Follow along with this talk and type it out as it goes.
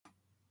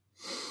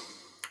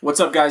What's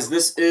up, guys?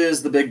 This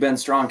is the Big Ben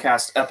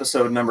Strongcast,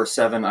 episode number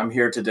 7. I'm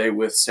here today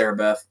with Sarah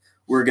Beth.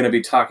 We're going to be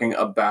talking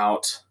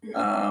about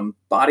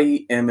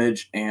body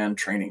image and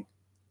training.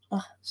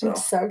 Oh, I'm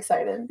so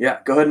excited. Yeah,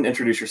 go ahead and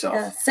introduce yourself.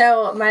 Yeah.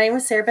 So my name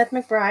is Sarah Beth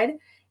McBride,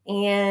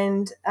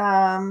 and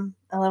I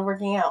love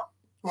working out.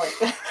 Like,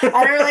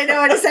 I don't really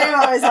know what to say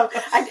about myself.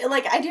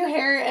 I do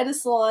hair at a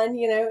salon,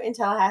 in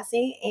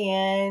Tallahassee,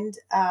 and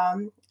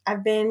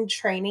I've been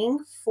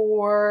training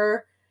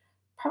for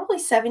probably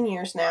 7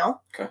 years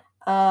now. Okay.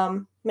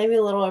 Maybe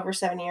a little over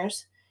 7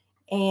 years,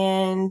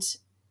 and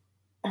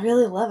I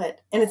really love it.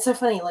 And it's so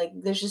funny. Like,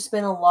 there's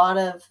been a lot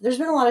of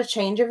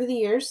change over the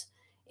years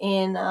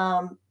in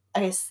I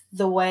guess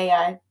the way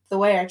I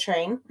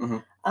train.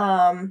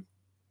 Mm-hmm.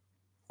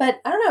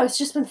 But I don't know. It's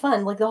just been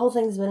fun. Like, the whole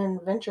thing's been an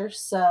adventure.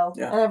 So,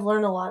 yeah. And I've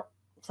learned a lot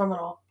from it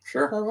all.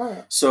 Sure. I love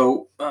it.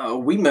 So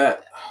we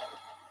met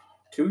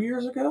 2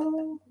 years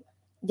ago.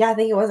 Yeah, I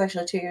think it was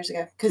actually 2 years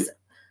ago. 2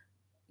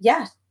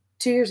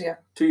 years ago.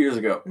 2 years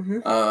ago.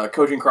 Mm-hmm.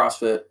 Coaching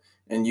CrossFit,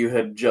 and you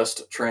had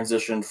just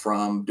transitioned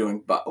from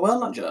doing,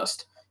 not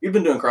just. You'd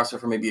been doing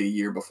CrossFit for maybe a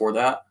year before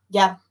that.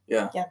 Yeah.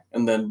 Yeah.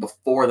 And then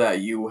before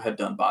that, you had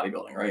done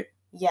bodybuilding, right?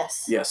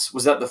 Yes. Yes.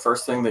 Was that the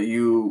first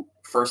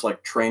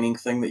training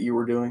thing that you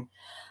were doing?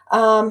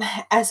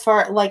 As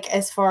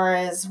far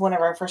as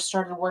whenever I first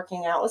started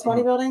working out was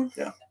bodybuilding.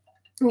 Yeah.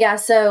 Yeah.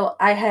 So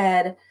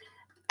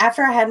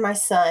after I had my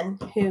son,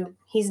 who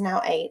he's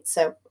now 8.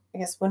 So I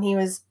guess when he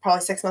was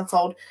probably 6 months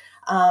old,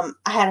 I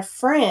had a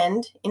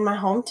friend in my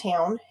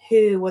hometown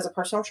who was a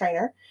personal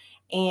trainer,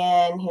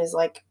 and he was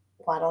like,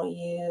 "Why don't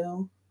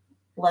you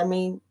let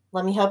me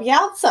help you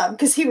out some?"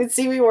 Because he would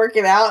see me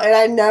working out, and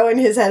I know in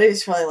his head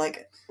he's probably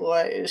like,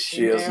 "What is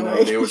she doing?" She has no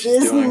idea what she's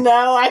doing. She has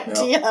no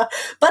idea. Yep.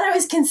 But I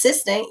was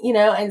consistent,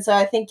 and so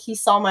I think he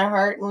saw my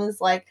heart and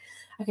was like,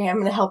 "Okay, I'm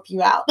going to help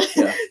you out."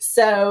 Yeah.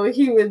 So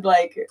he was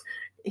like,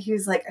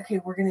 "Okay,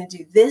 we're going to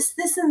do this,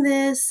 this, and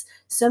this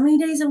so many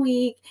days a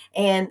week.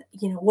 And,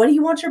 what do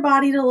you want your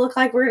body to look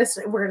like? We're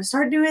going to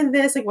start doing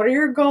this. Like, what are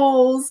your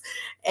goals?"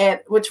 And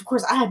which, of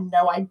course, I had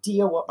no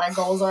idea what my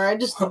goals are. I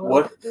just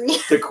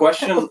the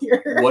question,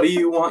 what do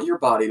you want your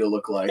body to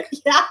look like?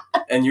 Yeah.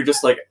 And you're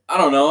just like, I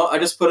don't know. I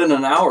just put in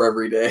an hour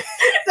every day.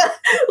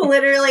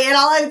 Literally. And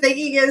all I'm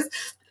thinking is,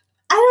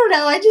 I don't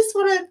know. I just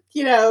want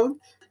to,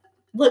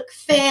 look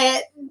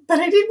fit, but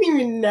I didn't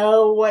even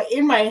know what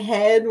in my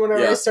head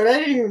whenever I started. I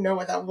didn't even know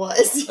what that was.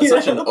 That's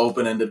such an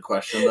open-ended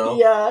question, though.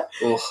 Yeah.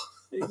 Ugh,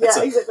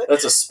 exactly.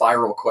 That's a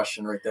spiral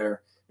question right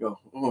there. You go,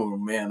 oh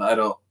man, I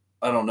don't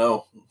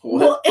know.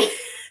 What? Well,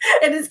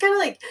 and it's kind of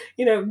like,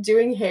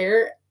 doing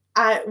hair.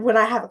 When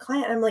I have a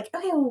client, I'm like,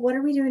 okay, well, what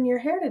are we doing to your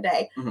hair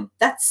today? Mm-hmm.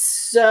 That's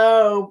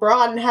so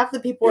broad, and half the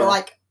people are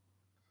like,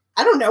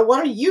 I don't know.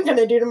 What are you going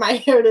to do to my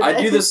hair today?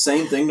 I do the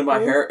same thing to my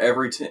hair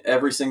every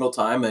single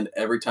time. And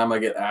every time I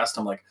get asked,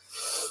 I'm like,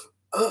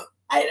 I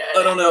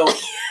don't know.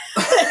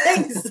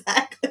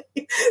 Exactly.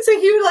 So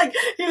he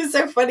was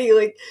so funny.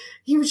 Like,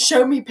 he would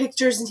show me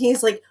pictures and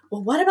he's like,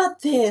 well, what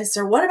about this?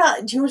 Or what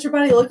about, do you want your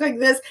body to look like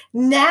this?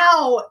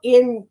 Now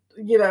in,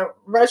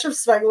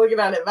 retrospect,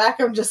 looking at it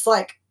back, I'm just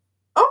like,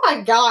 oh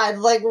my God,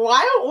 like,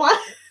 why?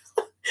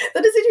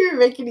 That doesn't even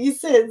make any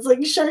sense.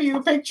 Like, show you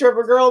a picture of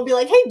a girl and be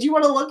like, hey, do you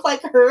want to look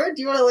like her?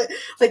 Do you want to look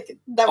like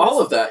that?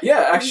 All of that.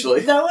 Yeah, actually.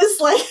 That was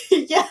like,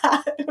 yeah,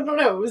 I don't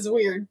know. It was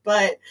weird,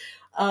 but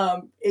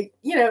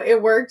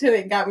it worked and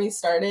it got me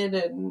started,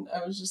 and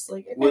I was just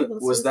like, okay,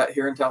 was that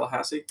here in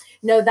Tallahassee?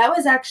 No, that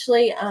was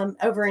actually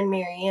over in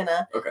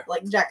Marianna. Okay.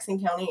 Like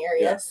Jackson County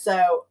area. Yeah.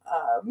 So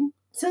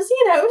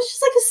it was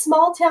just like a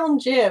small town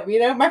gym,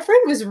 My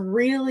friend was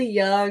really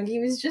young. He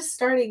was just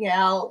starting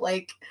out,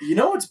 like...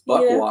 what's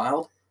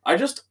wild? I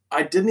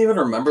didn't even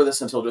remember this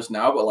until just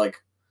now, but,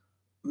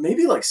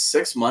 maybe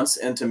 6 months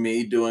into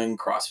me doing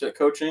CrossFit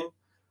coaching,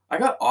 I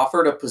got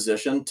offered a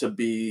position to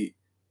be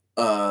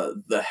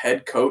the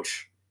head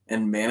coach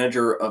and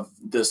manager of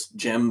this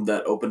gym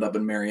that opened up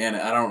in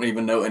Marianna. I don't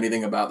even know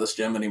anything about this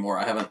gym anymore.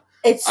 I haven't...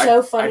 It's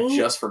so funny. I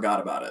just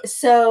forgot about it.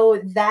 So,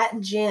 that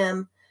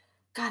gym...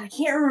 God, I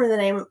can't remember the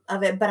name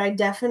of it, but I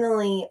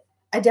definitely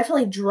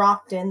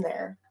dropped in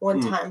there one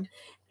time.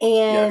 And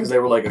yeah, because they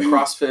were like a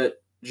CrossFit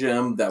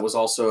gym that was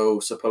also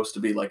supposed to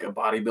be like a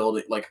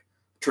bodybuilding, like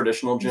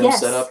traditional gym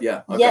setup.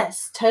 Yeah. Okay.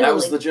 Yes, totally. That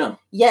was the gym.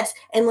 Yes.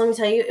 And let me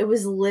tell you, it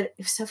was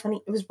so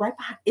funny. It was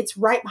it's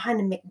right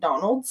behind a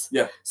McDonald's.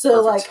 Yeah.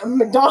 So perfect. Like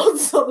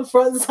McDonald's on the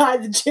front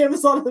side, the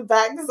gym's on the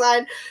back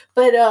side.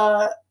 But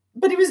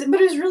it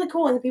was really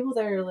cool, and the people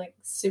there are like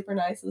super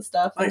nice and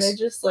stuff. Nice. And they're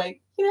just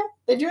like,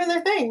 they're doing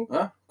their thing.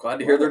 Well, glad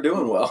to hear they're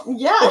doing well.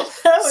 Yeah.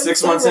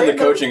 6 months into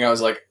coaching, I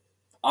was like,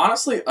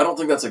 honestly, I don't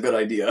think that's a good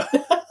idea.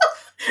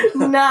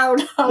 No,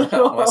 not at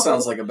all. That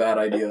sounds like a bad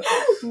idea.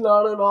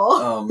 Not at all.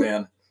 Oh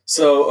man.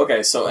 So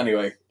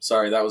anyway,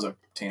 sorry, that was a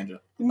tangent.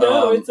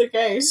 No, it's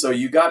okay. So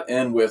you got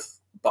in with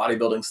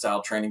bodybuilding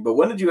style training, but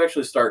when did you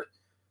actually start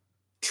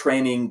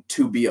training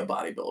to be a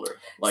bodybuilder,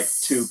 like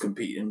to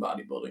compete in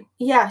bodybuilding?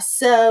 Yeah,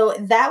 so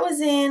that was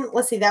in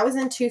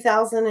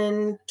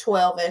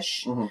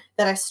 2012-ish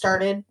that I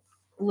started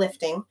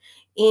lifting.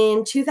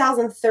 In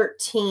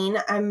 2013,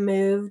 I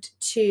moved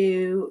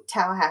to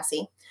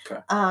Tallahassee.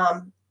 Okay.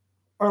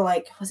 Or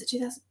like, was it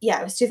 2000? Yeah,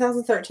 it was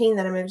 2013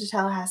 that I moved to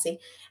Tallahassee.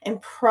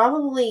 And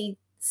probably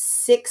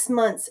 6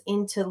 months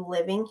into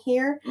living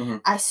here,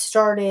 I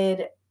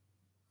started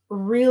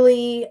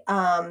really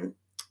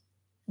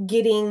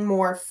getting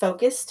more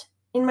focused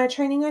in my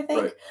training, I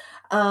think.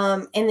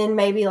 Right. And then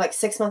maybe like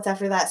 6 months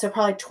after that, so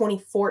probably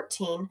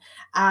 2014,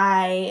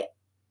 I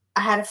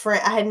had a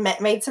friend, I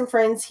had made some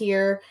friends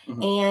here,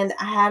 and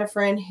I had a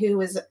friend who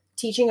was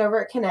teaching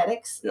over at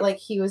Kinetics. Yep. Like,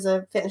 he was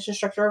a fitness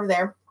instructor over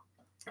there,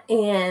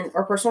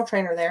 or personal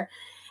trainer there.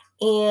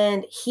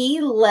 And he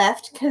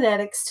left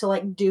Kinetics to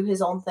like do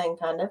his own thing,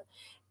 kind of.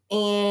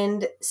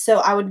 And so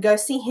I would go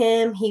see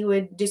him. He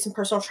would do some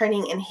personal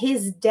training, and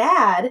his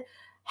dad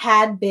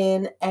had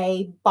been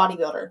a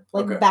bodybuilder,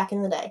 like back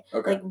in the day,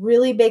 like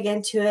really big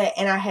into it.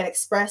 And I had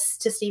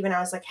expressed to Steven, I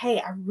was like, hey,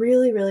 I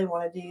really, really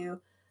want to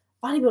do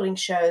bodybuilding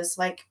shows.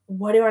 Like,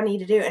 what do I need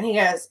to do? And he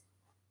goes,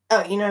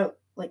 oh,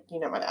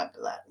 my dad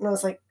did that. And I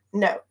was like,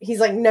 no. He's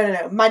like,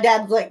 no. My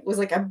dad was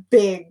like a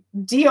big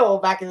deal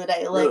back in the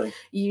day. Like, really?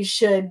 You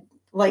should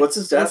like. What's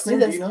his dad's name?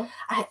 Do you know?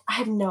 I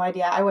have no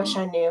idea. I wish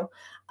I knew.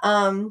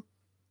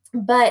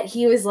 But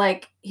he's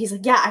like,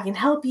 yeah, I can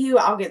help you.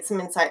 I'll get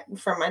some insight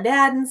from my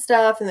dad and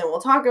stuff, and then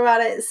we'll talk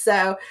about it.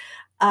 So,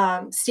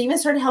 Steven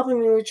started helping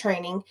me with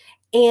training,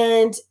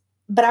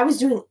 but I was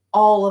doing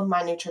all of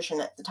my nutrition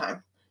at the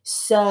time.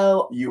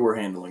 So you were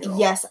handling it all?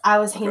 Yes, I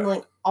was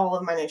handling all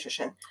of my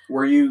nutrition.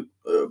 Were you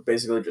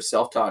basically just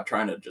self-taught,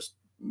 trying to just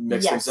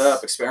mix things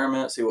up,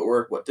 experiment, see what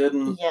worked, what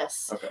didn't?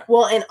 Yes. Okay.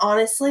 Well, and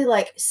honestly,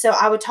 so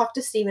I would talk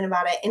to Steven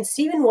about it, and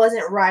Steven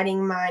wasn't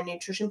writing my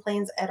nutrition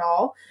plans at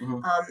all.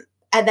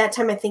 At that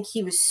time, I think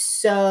he was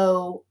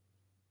so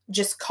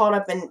just caught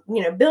up in,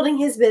 building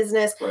his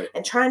business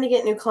and trying to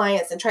get new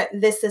clients and try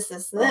this.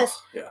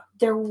 Yeah.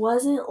 There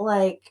wasn't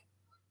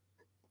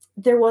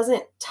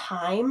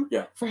time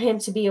for him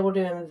to be able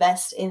to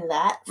invest in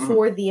that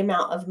for the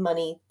amount of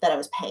money that I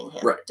was paying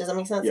him. Right. Does that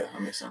make sense? Yeah,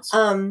 that makes sense.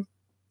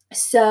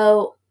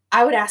 So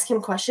I would ask him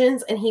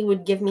questions, and he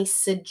would give me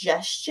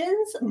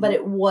suggestions, but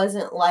it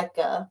wasn't like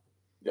a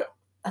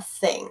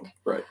thing.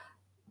 Right.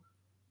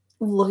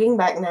 Looking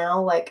back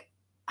now,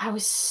 I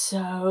was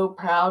so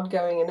proud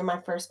going into my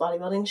first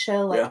bodybuilding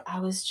show. I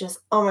was just,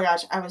 oh my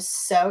gosh, I was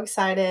so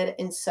excited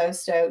and so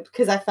stoked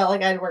because I felt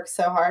like I'd worked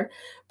so hard.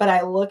 But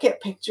I look at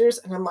pictures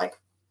and I'm like,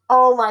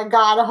 oh my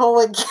God,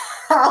 holy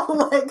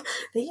cow.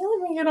 They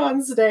let me get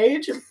on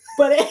stage.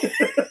 But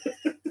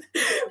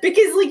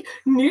because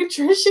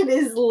nutrition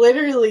is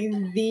literally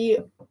the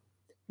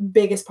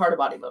biggest part of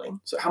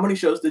bodybuilding. So how many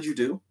shows did you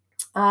do?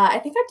 I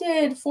think I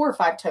did 4 or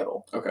 5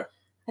 total. Okay.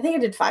 I think I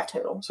did 5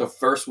 total. So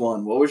first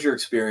one, what was your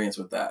experience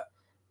with that?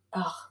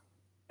 Oh,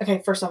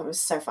 okay. First off, it was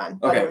so fun.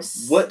 Okay.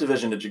 What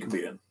division did you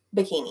compete in?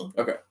 Bikini.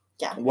 Okay.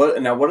 Yeah. What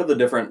are the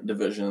different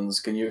divisions?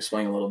 Can you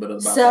explain a little bit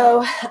about that?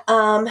 So,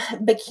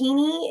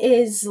 bikini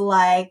is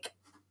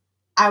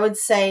I would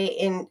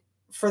say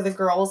for the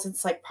girls,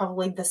 it's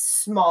probably the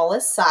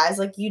smallest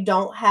size. You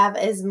don't have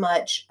as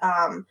much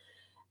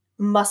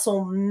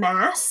muscle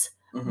mass.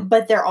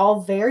 But they're all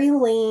very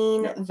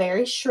lean,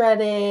 very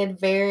shredded,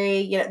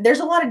 there's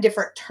a lot of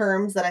different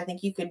terms that I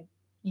think you could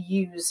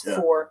use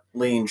for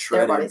lean,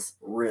 shredded,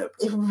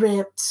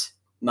 ripped.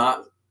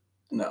 Not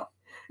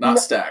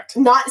stacked.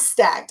 Not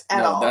stacked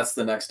at all. That's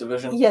the next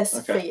division? Yes,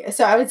 okay. Figure.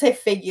 So I would say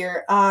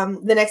figure.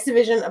 The next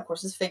division, of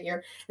course, is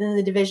figure. And then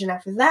the division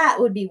after that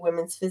would be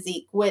women's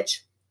physique,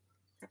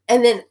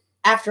 and then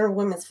after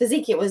women's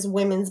physique, it was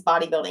women's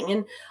bodybuilding.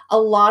 And a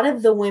lot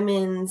of the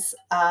women's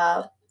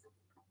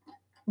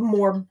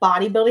more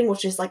bodybuilding,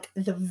 which is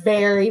the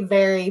very,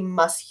 very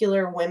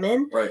muscular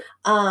women. Right.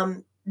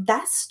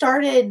 That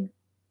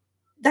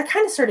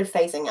kind of started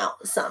phasing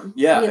out some.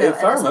 Yeah,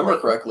 if I remember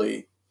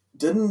correctly,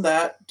 didn't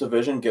that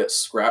division get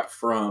scrapped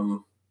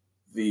from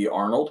the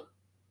Arnold?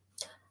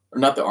 Or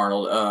not the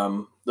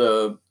Arnold,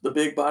 the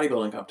big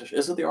bodybuilding competition.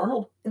 Is it the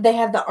Arnold? They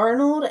have the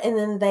Arnold, and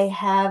then they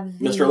have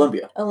the Mr.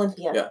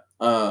 Olympia. Yeah.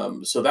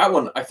 So that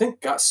one, I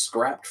think, got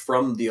scrapped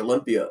from the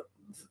Olympia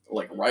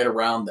right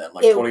around then,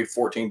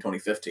 2014,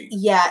 2015.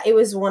 Yeah, it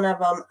was one of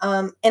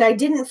them. And I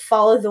didn't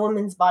follow the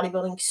women's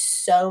bodybuilding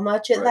so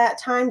much at that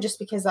time, just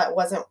because that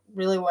wasn't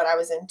really what I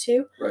was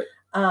into. Right.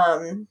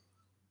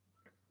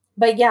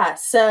 But yeah,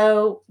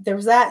 so there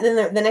was that.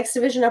 Then the next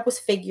division up was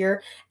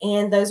figure,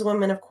 and those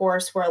women, of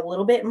course, were a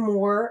little bit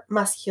more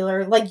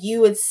muscular. You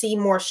would see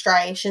more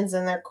striations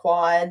in their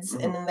quads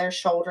and in their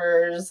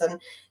shoulders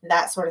and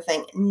that sort of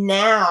thing.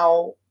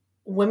 Now,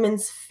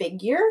 women's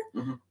figure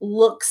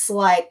looks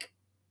like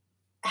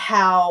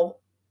how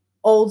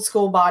old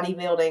school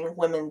bodybuilding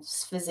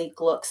women's physique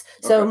looks.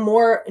 So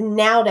more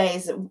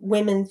nowadays,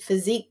 women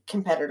physique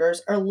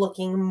competitors are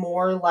looking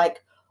more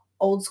like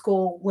old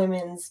school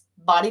women's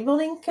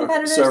bodybuilding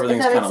competitors. So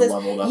everything's kind of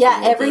leveled up.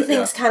 Yeah,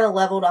 everything's kind of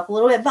leveled up a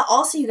little bit. But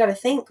also you got to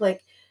think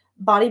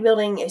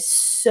bodybuilding is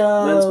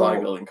so... Men's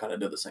bodybuilding kind of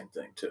did the same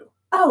thing too.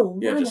 Oh,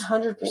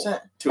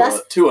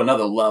 100%. To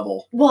another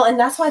level. Well, and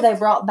that's why they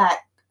brought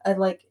back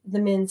the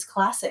men's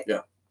classic.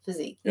 Yeah.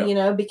 physique, Yep. you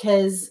know,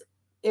 because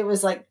it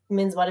was like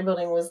men's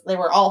bodybuilding they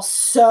were all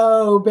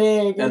so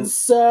big and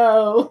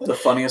so. The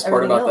funniest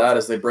part about else. that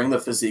is they bring the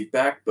physique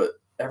back, but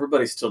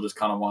everybody still just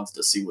kind of wants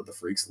to see what the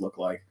freaks look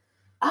like.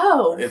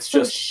 Oh, it's for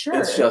just sure.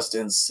 It's just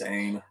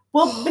insane.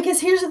 Well, because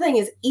here's the thing: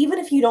 is even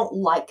if you don't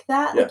like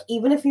that, Yeah. like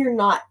even if you're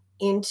not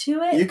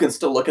into it, you can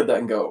still look at that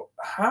and go,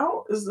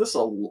 "How is this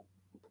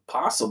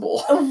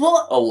possible?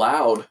 Well,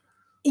 allowed?"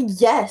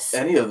 Yes.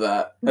 Any of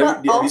that?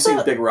 But Have you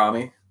seen Big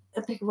Ramy?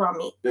 Big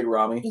Ramy. Big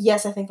Ramy.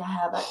 Yes, I think I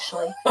have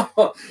actually.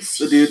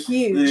 The dude's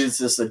huge.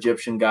 this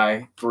Egyptian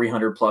guy,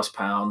 300 plus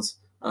pounds.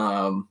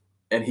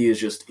 And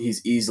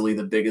he's easily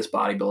the biggest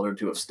bodybuilder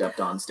to have stepped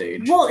on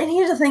stage. Well, and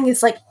here's the thing: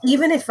 is like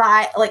even if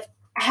I like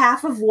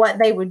half of what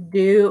they would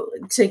do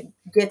to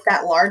get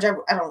that large, I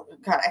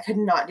could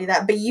not do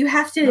that. But you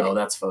have to. No,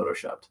 that's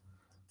photoshopped.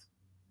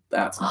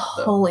 That's not.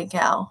 Holy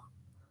cow!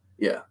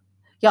 Yeah,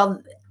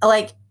 y'all,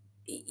 like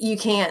you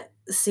can't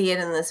see it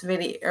in this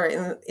video or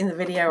in the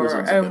video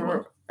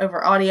or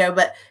over audio,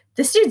 but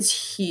this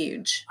dude's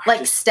huge,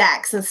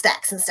 stacks and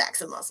stacks and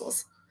stacks of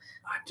muscles.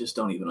 I just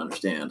don't even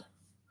understand.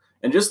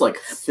 And just like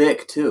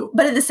thick too.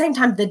 But at the same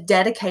time, the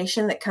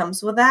dedication that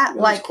comes with that,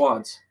 like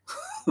quads.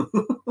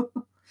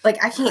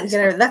 Like I can't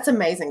get over. That's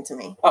amazing to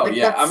me. Oh like,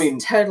 yeah, that's I mean,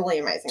 totally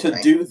amazing. To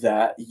do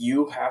that,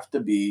 you have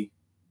to be.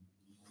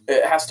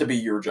 It has to be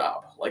your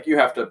job. Like you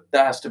have to.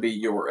 That has to be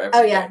your everyday.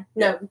 Oh yeah,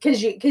 no,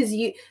 because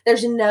you.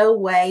 There's no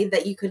way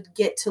that you could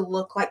get to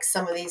look like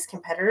some of these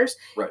competitors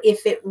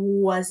if it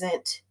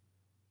wasn't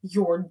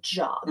your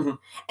job. Mm-hmm.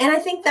 And I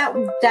think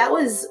that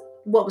was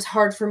what was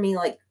hard for me,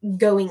 like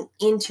going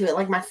into it,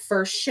 like my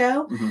first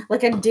show. Mm-hmm.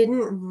 Like I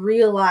didn't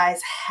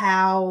realize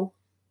how.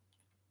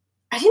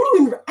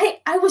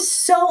 I was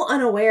so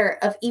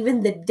unaware of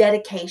even the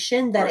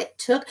dedication that it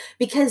took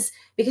because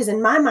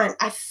in my mind,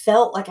 I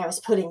felt like I was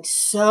putting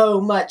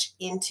so much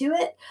into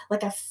it.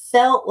 Like I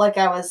felt like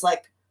I was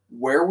like,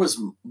 where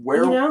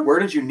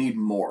did you need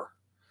more?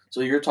 So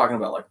you're talking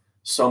about like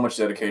so much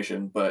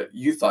dedication, but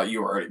you thought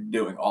you were already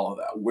doing all of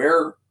that.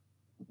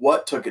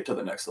 What took it to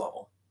the next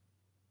level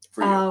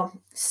for you? Oh,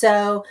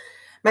 so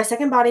my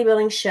second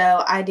bodybuilding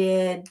show, I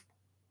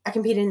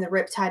competed in the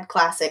Riptide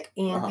Classic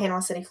in Panama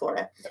City,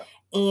 Florida. Yeah.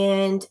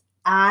 And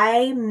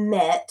I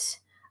met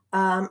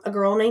a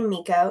girl named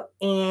Miko,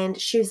 and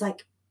she was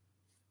like,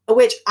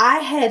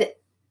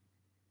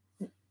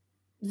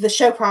 the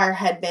show prior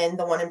had been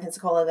the one in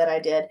Pensacola that I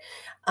did.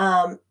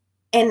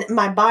 And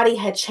my body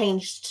had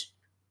changed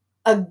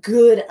a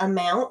good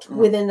amount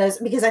within those,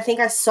 because I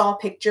think I saw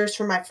pictures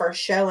from my first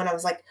show and I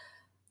was like,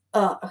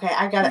 oh, okay,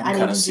 I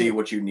need to see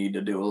what you need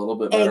to do a little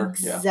bit better.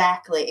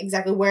 Exactly.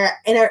 Where,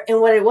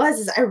 and what it was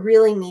is I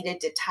really needed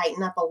to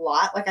tighten up a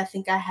lot. Like I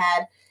think I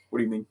had. What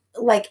do you mean?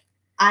 Like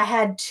I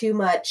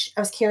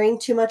was carrying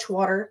too much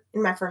water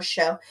in my first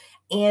show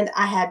and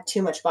I had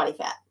too much body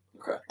fat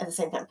at the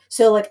same time.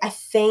 So like, I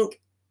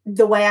think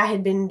the way I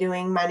had been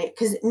doing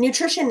because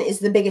nutrition is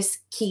the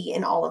biggest key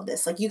in all of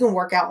this. Like you can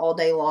work out all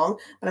day long,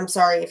 but I'm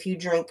sorry if you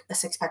drink a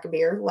 6-pack of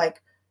beer,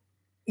 like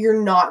you're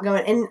not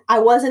going, and I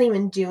wasn't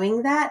even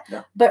doing that,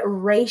 but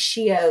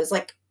ratios,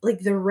 like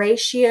the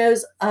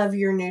ratios of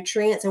your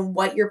nutrients and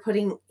what you're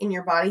putting in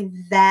your body,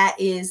 that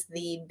is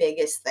the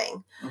biggest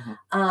thing.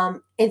 Mm-hmm.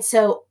 And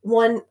so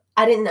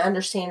I didn't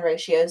understand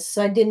ratios.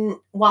 So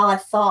while I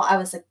thought I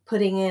was like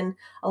putting in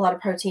a lot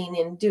of protein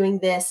and doing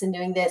this, and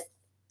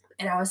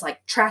I was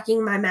like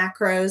tracking my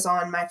macros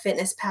on my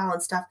MyFitnessPal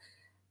and stuff,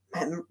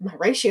 my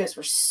ratios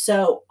were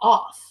so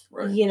off,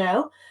 you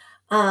know?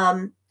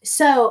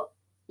 So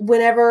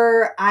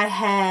whenever I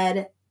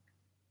had,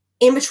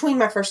 in between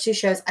my first two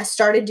shows, I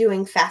started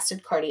doing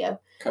fasted cardio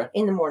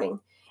in the morning.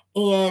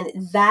 And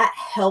that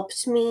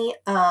helped me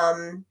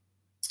lean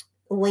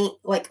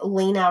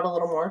out a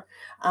little more.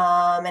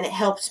 And it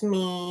helped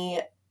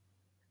me,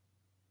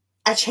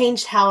 I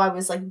changed how I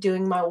was like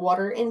doing my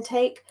water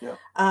intake. Yeah.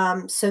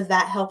 So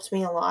that helped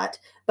me a lot.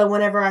 But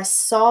whenever I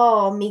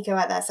saw Miko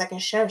at that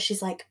second show,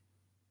 she's like,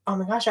 oh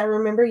my gosh, I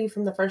remember you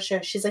from the first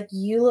show. She's like,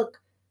 you look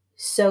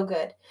so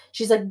good.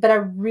 She's like, but I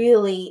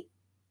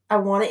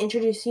want to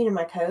introduce you to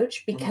my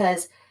coach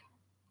because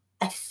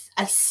I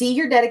see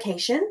your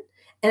dedication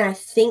and I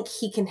think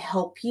he can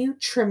help you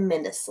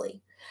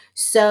tremendously.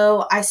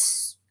 So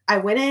I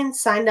went in,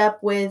 signed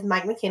up with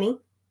Mike McKinney.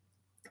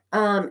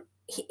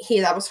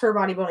 That was her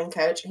bodybuilding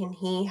coach, and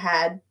he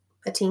had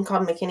a team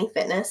called McKinney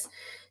Fitness.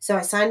 So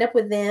I signed up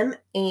with them,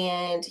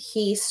 and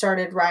he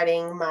started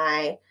writing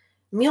my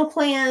meal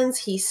plans.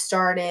 He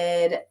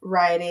started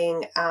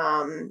writing,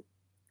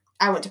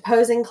 I went to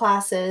posing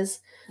classes,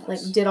 like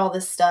did all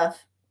this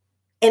stuff.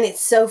 And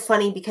it's so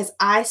funny because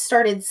I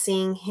started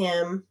seeing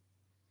him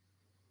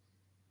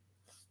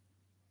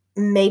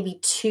maybe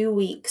 2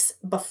 weeks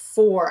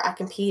before I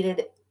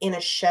competed in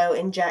a show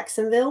in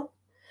Jacksonville.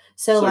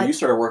 So you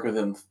started working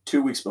with him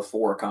 2 weeks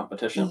before a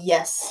competition?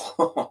 Yes.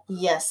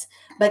 Yes.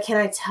 But can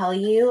I tell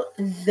you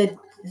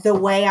the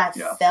way I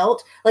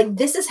felt? Like,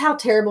 this is how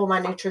terrible my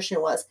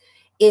nutrition was.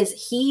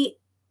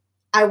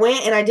 I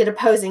went and I did a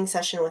posing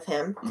session with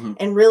him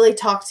and really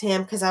talked to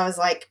him because I was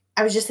like,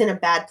 I was just in a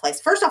bad place.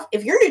 First off,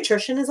 if your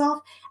nutrition is off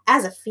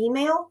as a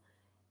female,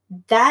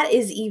 that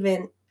is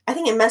even, I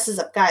think it messes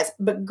up guys,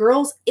 but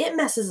girls, it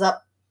messes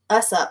up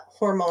us up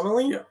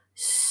hormonally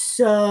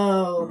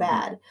so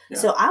bad. Yeah.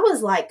 So I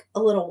was like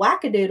a little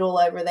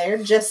wackadoodle over there,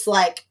 just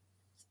like,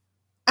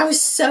 I was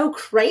so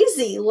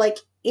crazy. Like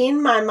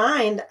in my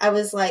mind, I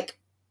was like,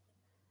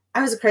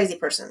 I was a crazy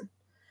person.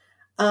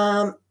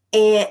 And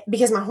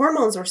because my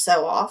hormones were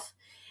so off.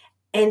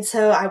 And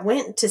so I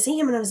went to see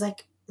him and I was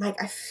like, Mike,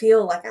 I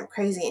feel like I'm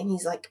crazy. And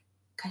he's like,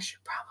 because you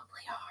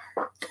probably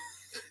are.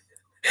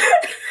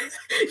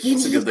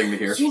 It's a good thing to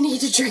hear. You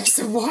need to drink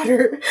some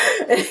water.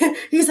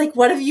 He's like,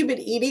 what have you been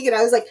eating? And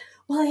I was like,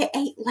 well, I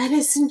ate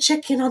lettuce and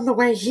chicken on the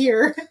way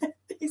here.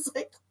 He's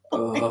like,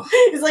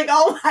 he's like,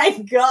 oh my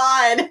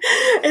God.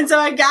 And so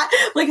I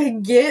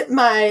get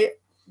my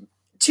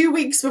 2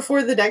 weeks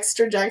before the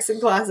Dexter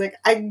Jackson Classic,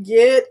 I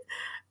get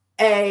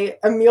a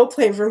meal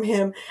plan from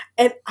him.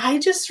 And I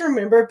just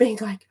remember being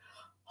like,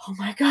 oh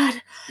my God.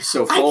 You're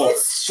so full. I get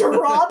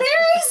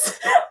strawberries.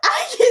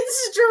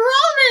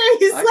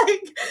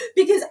 Like,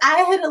 because I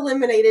had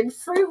eliminated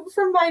fruit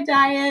from my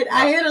diet.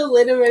 I had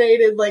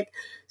eliminated like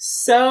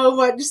so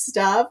much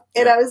stuff.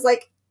 And I was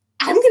like,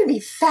 I'm going to be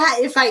fat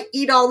if I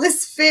eat all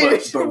this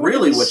food. But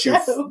really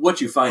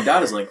what you find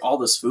out is like all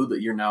this food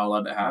that you're now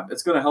allowed to have,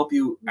 it's going to help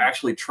you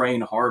actually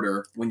train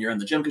harder when you're in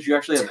the gym because you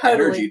actually have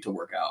energy to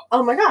work out.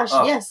 Oh my gosh,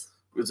 yes.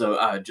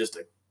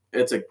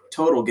 It's a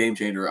total game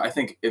changer. I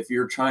think if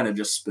you're trying to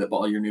just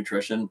spitball your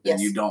nutrition and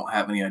you don't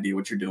have any idea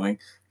what you're doing,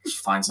 just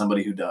find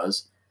somebody who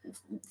does.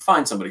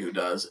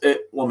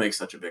 It will make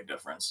such a big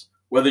difference.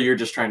 Whether you're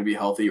just trying to be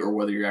healthy or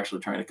whether you're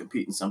actually trying to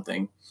compete in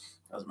something,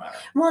 doesn't matter.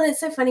 Well, it's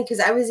so funny because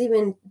I was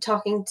even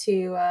talking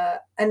to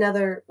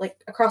another,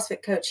 like a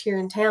CrossFit coach here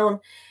in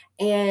town,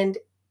 and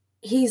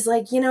he's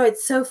like,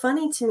 it's so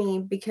funny to me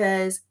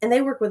because, and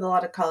they work with a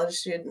lot of college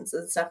students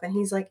and stuff, and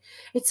he's like,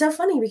 it's so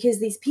funny because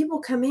these people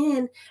come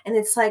in and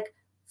it's like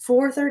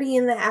 4:30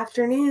 in the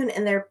afternoon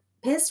and they're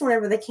pissed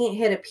whenever they can't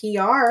hit a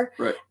PR.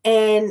 Right.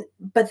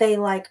 But they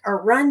like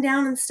are run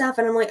down and stuff.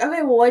 And I'm like,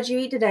 okay, well, what'd you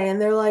eat today?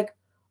 And they're like,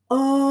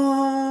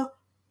 well,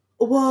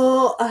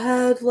 I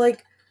had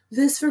like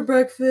this for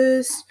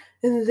breakfast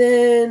and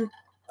then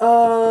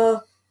I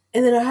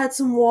had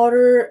some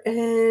water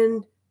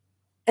and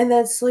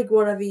that's like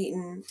what I've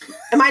eaten.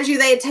 And mind you,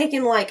 they had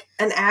taken like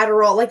an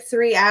Adderall, like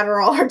 3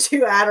 Adderall or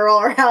 2 Adderall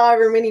or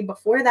however many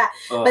before that.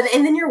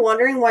 And then you're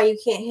wondering why you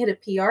can't hit a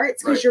PR.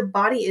 It's because your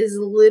body is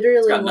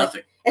literally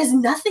nothing. It has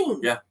nothing.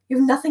 Yeah. You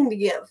have nothing to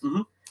give.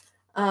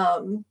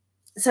 Mm-hmm.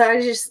 So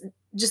I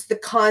just the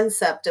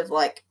concept of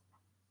like,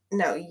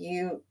 no,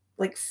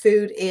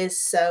 food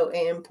is so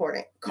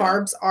important.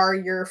 Carbs are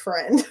your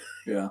friend.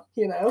 Yeah.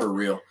 For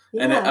real.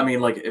 Yeah. And I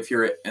mean, like if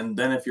you're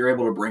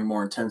able to bring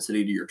more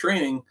intensity to your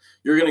training,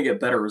 you're going to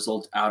get better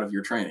results out of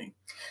your training.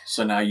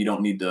 So now you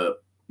don't need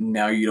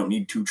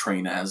to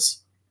train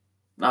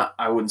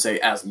I wouldn't say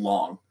as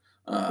long.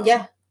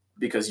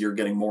 Because you're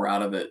getting more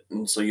out of it.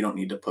 And so you don't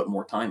need to put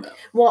more time in.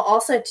 Well,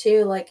 also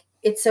too, like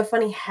it's so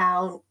funny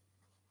how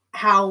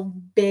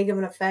big of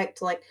an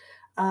effect like,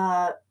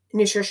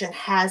 nutrition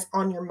has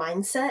on your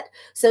mindset.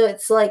 So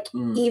it's like,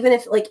 even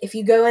if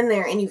you go in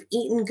there and you've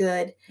eaten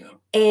good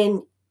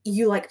and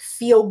you like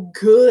feel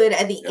good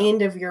at the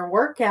end of your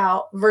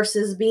workout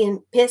versus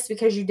being pissed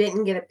because you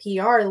didn't get a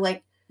PR,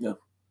 like,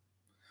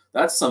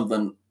 that's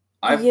something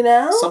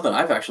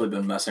I've actually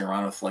been messing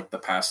around with like the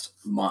past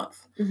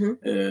month.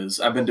 Is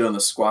I've been doing the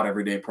squat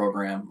everyday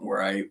program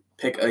where I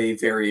pick a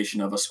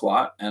variation of a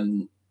squat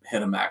and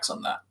hit a max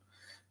on that.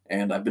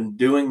 And I've been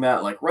doing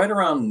that like right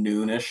around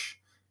noonish.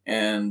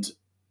 And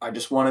I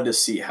just wanted to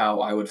see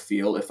how I would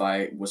feel if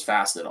I was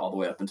fasted all the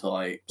way up until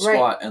I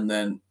squat and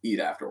then eat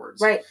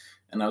afterwards. Right.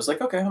 And I was like,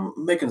 okay, I'm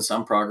making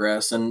some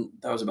progress. And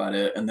that was about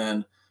it. And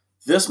then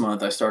this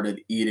month I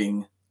started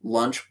eating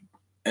lunch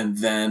and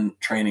then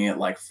training at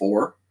like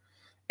 4.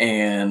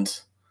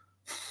 And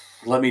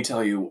let me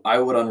tell you, I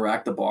would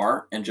unrack the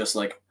bar and just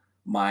like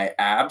my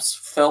abs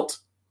felt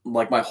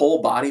like my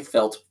whole body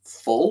felt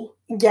full.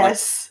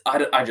 Yes.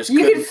 Like, I just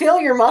you could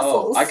feel your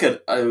muscles.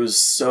 It was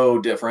so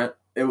different.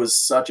 It was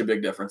such a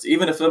big difference.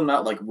 Even if I'm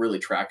not like really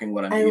tracking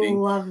what I'm eating. I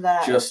love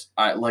that.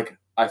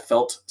 I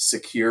felt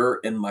secure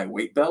in my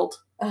weight belt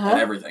and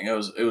everything. It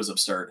was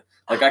absurd.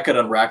 Like I could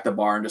unrack the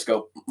bar and just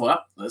go,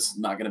 well, this is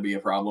not going to be a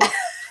problem.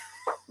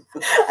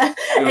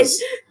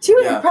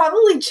 It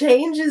probably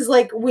changes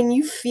like when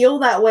you feel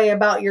that way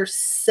about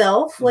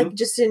yourself, like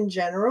just in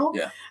general.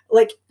 Yeah.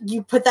 Like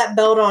you put that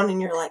belt on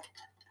and you're like,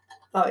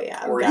 oh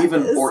yeah. Or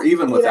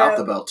even without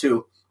the belt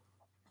too.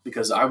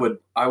 Because I would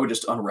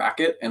just unrack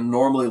it, and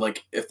normally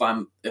like if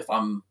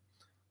I'm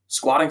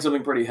squatting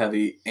something pretty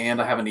heavy and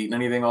I haven't eaten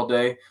anything all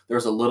day,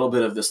 there's a little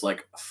bit of this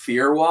like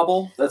fear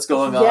wobble that's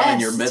going on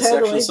in your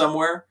midsection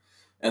somewhere.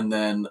 And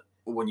then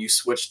when you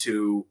switch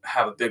to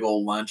have a big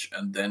old lunch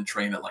and then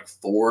train at like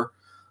 4,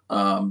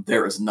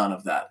 there is none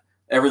of that.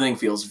 Everything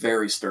feels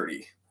very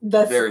sturdy.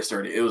 Very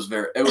sturdy.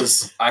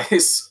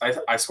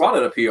 I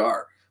squatted a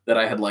PR that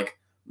I had like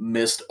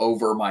missed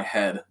over my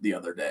head the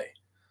other day.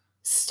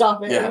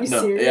 Stop it. Yeah, Are you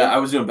no, serious? yeah. I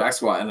was doing back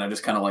squat and I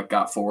just kind of like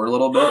got forward a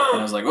little bit, and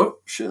I was like, oh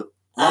shit.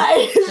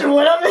 I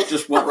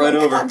Just went right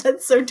over. God,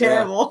 that's so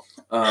terrible.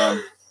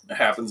 It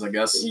happens, I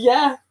guess.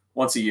 Yeah.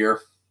 Once a year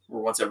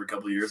or once every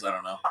couple of years. I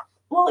don't know.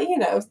 Well,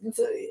 Shit happens.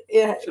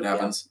 Yeah,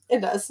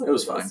 it does. It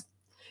was fine.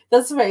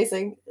 That's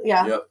amazing.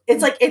 Yeah. Yep.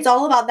 It's like, it's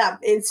all about that.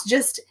 It's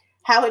just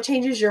how it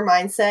changes your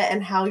mindset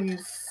and how you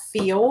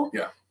feel.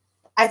 Yeah.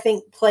 I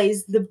think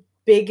plays the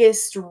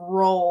biggest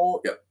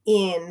role Yep.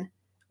 in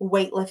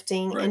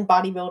weightlifting Right. and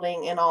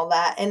bodybuilding and all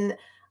that. And,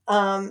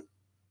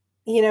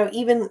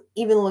 even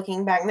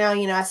looking back now,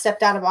 I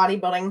stepped out of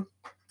bodybuilding,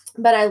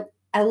 but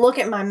I look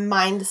at my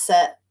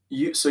mindset.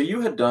 So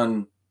you had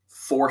done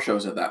 4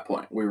 shows at that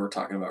point we were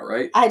talking about,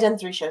 right? I had done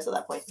 3 shows at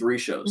that point. 3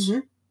 shows. Mm-hmm.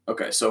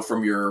 Okay, so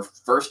from your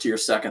first to your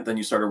second, then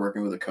you started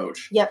working with a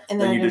coach. Yep.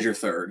 And then you did your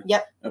third.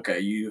 Yep. Okay,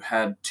 you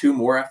had 2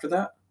 more after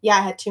that? Yeah,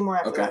 I had 2 more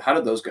after that. Okay, how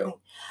did those go?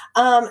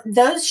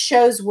 Those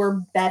shows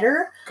were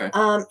better. Okay.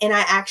 And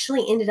I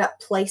actually ended up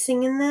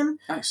placing in them.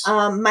 Nice.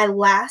 My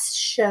last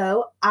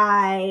show,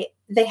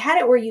 they had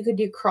it where you could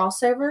do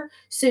crossover,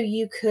 so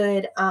you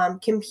could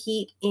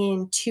compete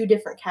in 2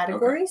 different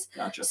categories.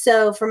 Okay, gotcha.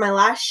 So for my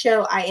last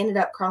show, I ended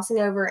up crossing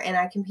over and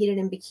I competed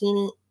in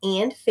bikini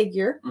and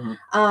figure.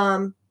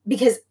 Mm-hmm.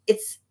 Because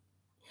it's,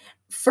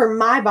 for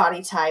my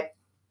body type,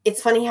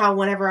 it's funny how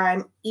whenever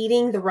I'm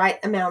eating the right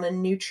amount of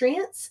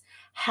nutrients,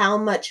 how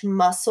much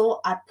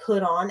muscle I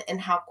put on and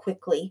how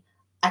quickly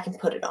I can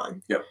put it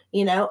on. Yep.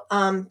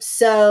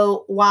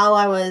 So while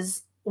I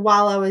was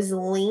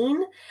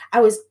lean,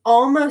 I was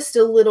almost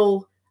a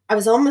little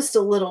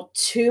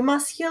too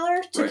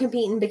muscular to Right.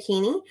 compete in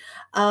bikini.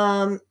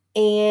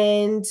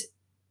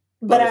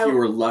 But if you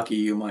were lucky,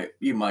 you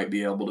might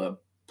be able to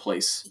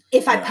place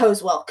if I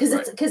pose well, because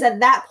Right. because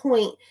at that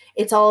point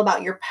it's all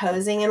about your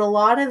posing, and a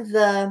lot of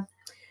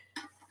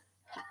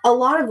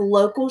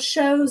local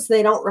shows,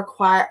 they don't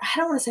require, I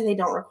don't want to say they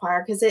don't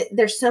require, because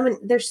there's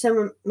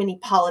so many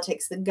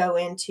politics that go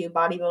into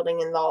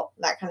bodybuilding and all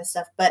that kind of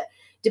stuff, but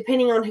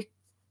depending on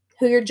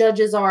who your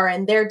judges are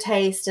and their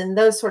taste and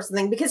those sorts of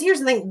things, because here's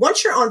the thing,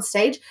 once you're on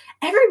stage,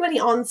 everybody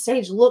on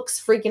stage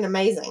looks freaking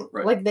amazing.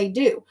 Right. Like they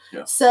do.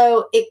 Yeah.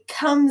 So it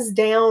comes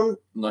down,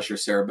 unless you're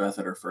Sarah Beth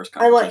at her first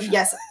competition.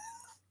 yes.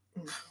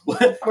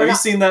 Have you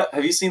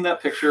seen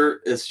that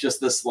picture? It's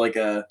just this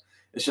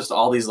it's just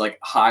all these like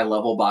high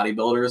level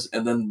bodybuilders,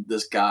 and then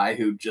this guy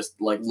who just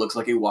like looks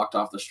like he walked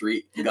off the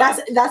street.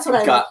 That's what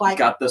I look like.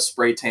 Got the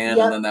spray tan,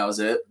 Yep. and then that was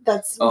it.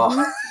 That's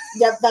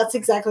yep. That's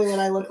exactly what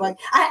I look like.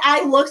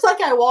 I looked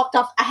like I walked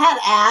off. I had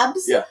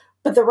abs. Yeah.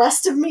 But the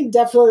rest of me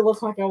definitely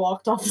looked like I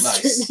walked off the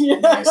Nice. street.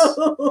 Nice.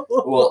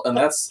 Well, and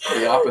that's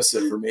the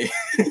opposite for me.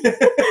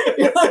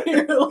 You're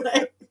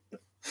like,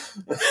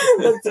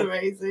 that's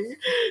amazing.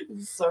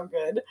 It's so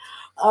good.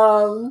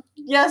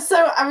 Yeah.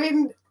 So I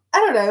mean, I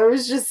don't know. It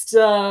was just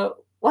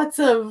lots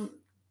of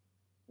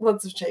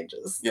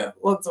changes. Yeah.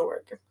 Lots of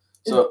work.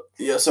 So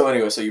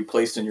anyway, so you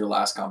placed in your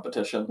last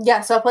competition.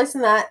 Yeah, so I placed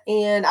in that,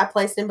 and I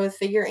placed in both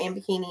figure and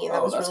bikini, and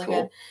that was really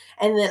cool. good.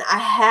 And then I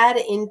had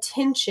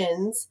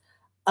intentions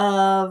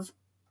of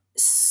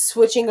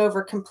switching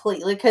over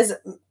completely, because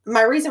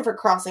my reason for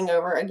crossing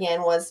over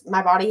again was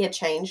my body had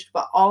changed,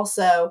 but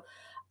also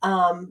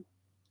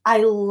I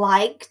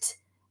liked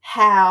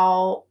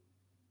how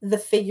the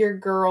figure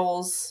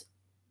girls,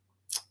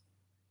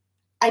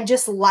 I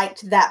just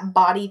liked that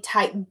body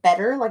type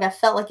better. Like I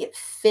felt like it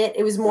fit.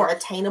 It was more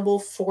attainable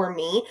for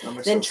me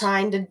than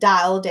trying to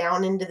dial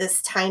down into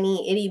this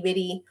tiny itty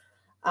bitty,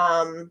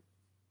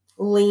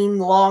 lean,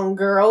 long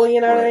girl.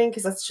 You know what I mean?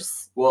 Because that's just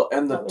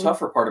and the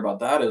tougher part about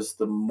that is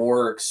the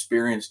more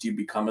experienced you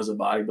become as a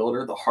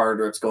bodybuilder, the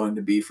harder it's going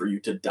to be for you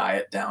to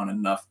diet down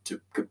enough to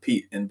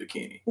compete in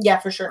bikini. Yeah,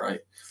 for sure.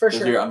 Right. For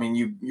sure.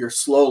 You're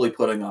slowly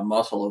putting on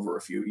muscle over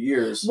a few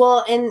years.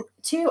 Well, and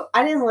 2,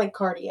 I didn't like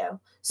cardio.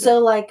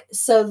 So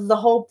the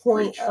whole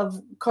point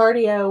of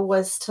cardio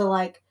was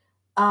to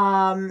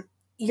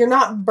you're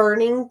not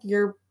burning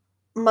your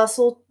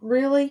muscle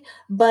really,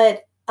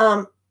 but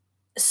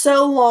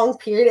so long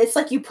period. It's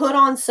like you put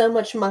on so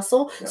much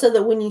muscle so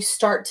that when you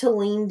start to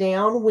lean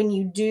down, when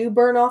you do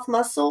burn off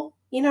muscle,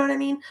 you know what I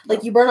mean?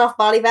 Like you burn off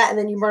body fat and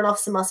then you burn off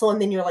some muscle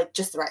and then you're like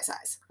just the right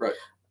size. Right.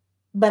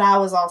 But I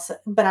would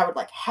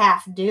like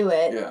half do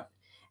it. Yeah.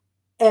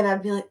 And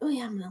I'd be like, oh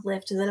yeah, I'm going to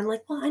lift. And then I'm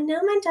like, well, I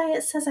know my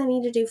diet says I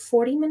need to do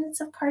 40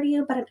 minutes of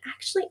cardio, but I'm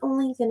actually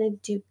only going to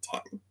do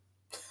 10.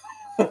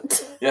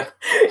 Yeah.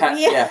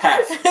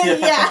 Half.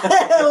 Yeah,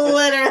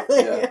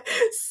 literally. Yeah.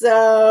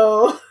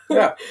 So,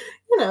 yeah.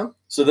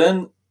 So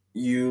then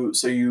you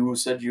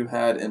said you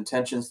had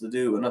intentions to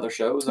do another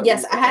show?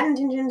 Yes, I had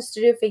intentions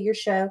to do a figure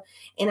show,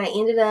 and I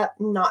ended up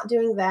not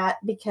doing that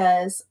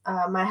because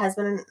my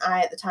husband and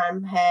I at the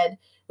time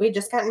we had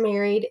just gotten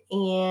married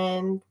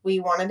and we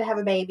wanted to have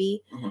a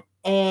baby.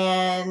 Mm-hmm.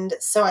 And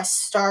so I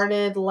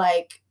started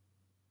I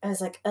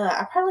was like,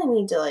 I probably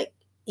need to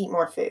eat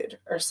more food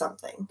or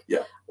something.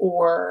 Yeah.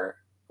 Or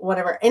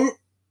whatever. And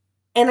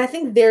I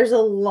think there's a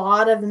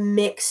lot of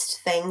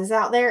mixed things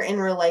out there in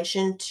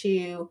relation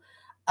to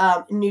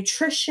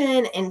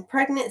nutrition and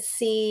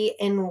pregnancy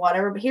and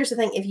whatever. But here's the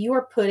thing. If you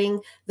are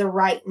putting the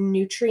right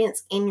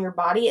nutrients in your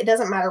body, it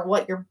doesn't matter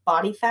what your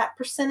body fat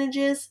percentage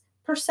is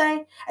per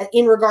se,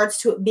 in regards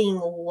to it being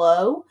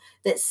low,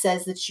 that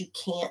says that you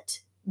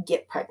can't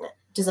get pregnant.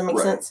 Does that make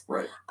sense?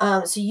 Right.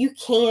 So you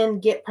can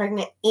get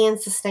pregnant and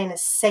sustain a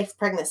safe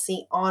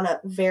pregnancy on a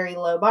very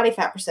low body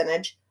fat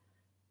percentage.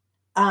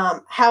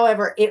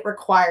 However, it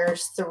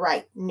requires the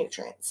right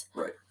nutrients.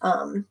 Right.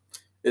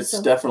 It's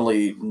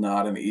definitely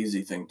not an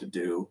easy thing to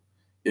do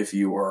if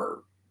you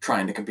are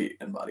trying to compete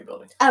in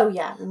bodybuilding. Oh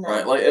yeah. No.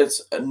 Right. Like,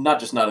 it's not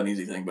just not an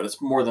easy thing, but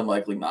it's more than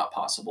likely not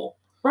possible.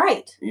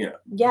 Right.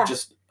 Yeah.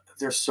 Just,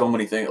 there's so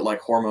many things,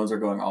 like hormones are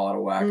going all out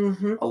of whack.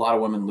 Mm-hmm. A lot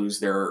of women lose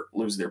their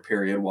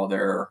period while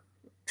they're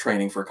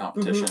training for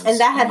competitions. Mm-hmm. And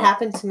that had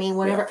happened to me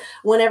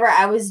whenever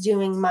I was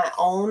doing my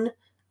own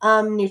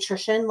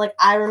nutrition. Like,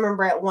 I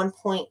remember at one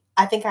point,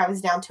 I think I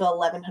was down to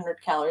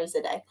 1,100 calories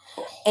a day.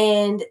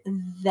 And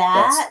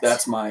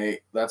that's my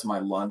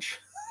lunch.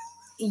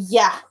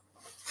 Yeah.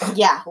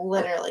 Yeah,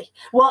 literally.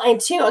 Well, and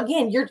two,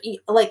 again, you're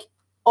like,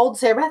 old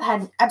Sarah Beth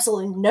had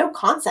absolutely no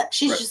concept.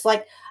 She's just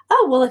like,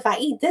 oh, well, if I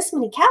eat this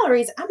many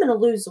calories, I'm going to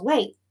lose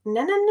weight.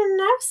 No,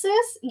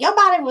 sis. Your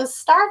body was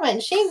starving.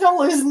 She ain't going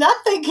to lose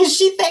nothing because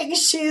she thinks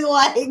she's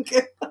like,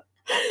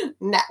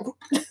 no.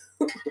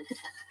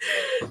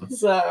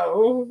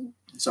 So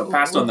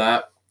passed on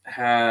that.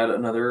 Had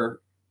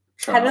another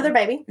child. Had another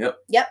baby.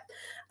 Yep.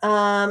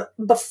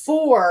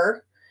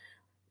 Before,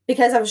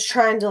 because I was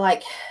trying to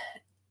like,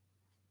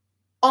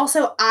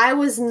 also I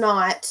was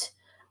not,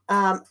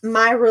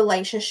 my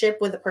relationship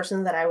with the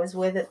person that I was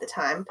with at the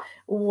time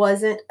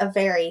wasn't a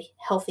very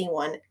healthy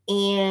one.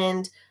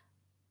 And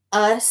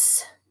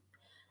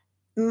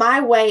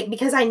my way,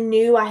 because I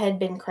knew I had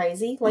been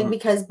crazy, like,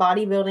 because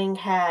bodybuilding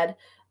had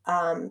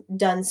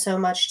done so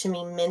much to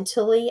me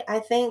mentally, I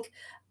think,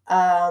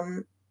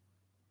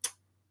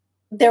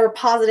 there were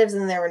positives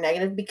and there were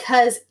negatives,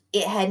 because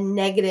it had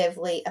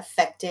negatively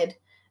affected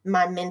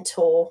my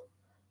mental,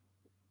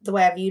 the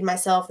way I viewed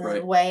myself and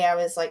the way I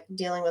was like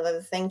dealing with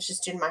other things,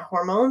 just due to my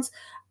hormones.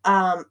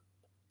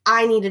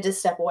 I needed to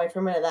step away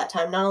from it at that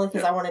time, not only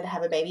because I wanted to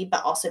have a baby,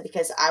 but also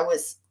because I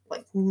was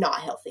like not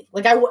healthy.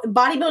 Like,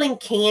 bodybuilding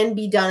can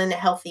be done in a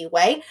healthy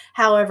way.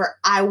 However,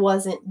 I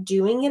wasn't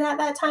doing it at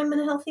that time in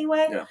a healthy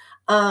way. Yeah.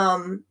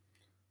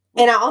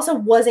 And I also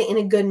wasn't in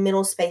a good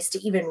mental space to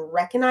even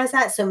recognize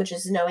that, so much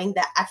as knowing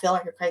that I feel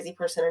like a crazy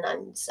person and I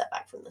need to step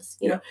back from this,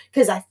 you know,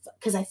 because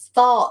I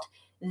thought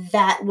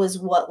that was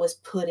what was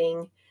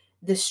putting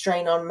the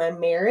strain on my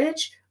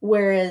marriage.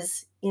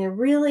 Whereas, you know,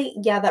 really,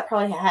 that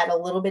probably had a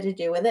little bit to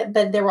do with it,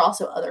 but there were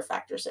also other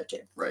factors there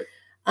too. Right.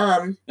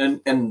 And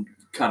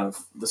kind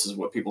of, this is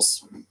what people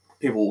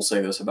will say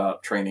this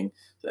about training,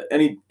 that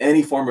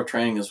any form of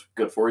training is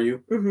good for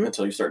you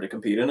until you start to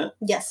compete in it.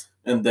 Yes.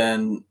 And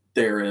then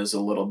there is a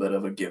little bit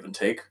of a give and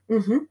take. And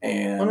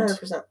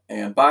 100%.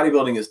 And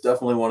bodybuilding is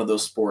definitely one of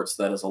those sports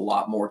that is a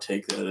lot more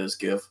take than it is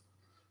give.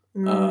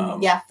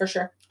 Yeah, for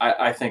sure.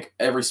 I think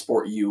every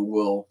sport you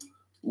will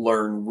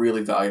learn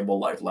really valuable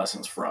life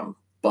lessons from,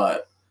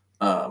 but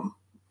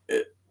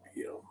it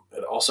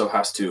also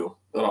has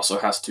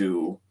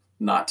to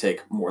not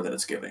take more than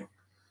it's giving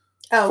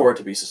for it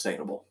to be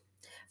sustainable.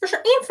 For sure.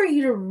 And for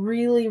you to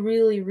really,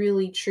 really,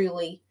 really,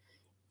 truly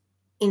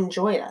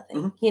enjoy it, I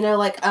think. You know,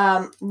 like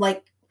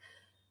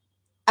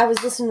I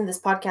was listening to this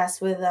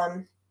podcast with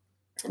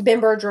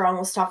Ben Bergeron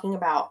was talking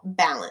about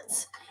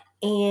balance.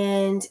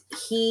 And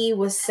he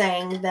was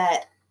saying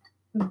that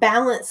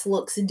balance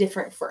looks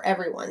different for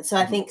everyone. So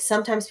I think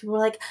sometimes people are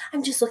like,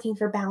 I'm just looking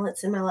for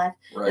balance in my life.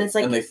 Right. And it's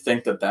like, and they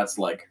think that that's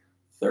like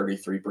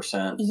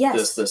 33%,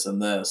 this,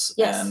 and this.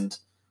 Yes. And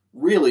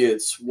really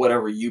it's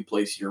whatever you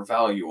place your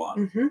value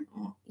on.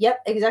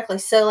 Yep, exactly.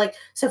 So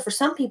for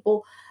some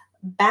people,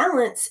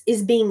 balance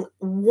is being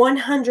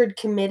 100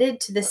 committed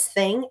to this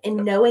thing and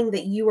knowing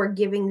that you are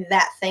giving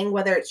that thing,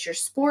 whether it's your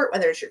sport,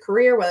 whether it's your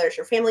career, whether it's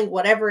your family,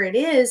 whatever it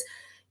is,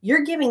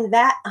 you're giving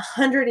that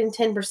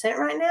 110%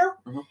 right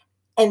now.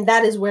 And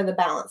that is where the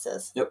balance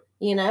is. Yep.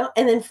 You know?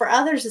 And then for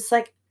others, it's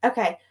like,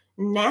 okay,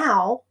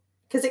 now,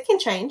 because it can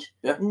change.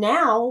 Yeah.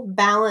 Now,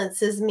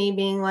 balance is me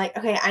being like,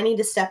 okay, I need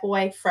to step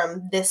away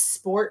from this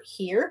sport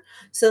here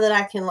so that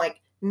I can like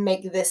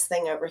make this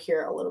thing over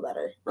here a little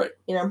better. Right.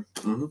 You know?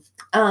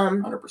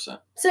 100%.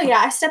 So yeah,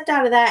 I stepped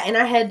out of that,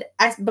 and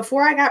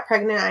before I got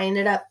pregnant, I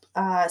ended up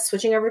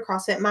switching over to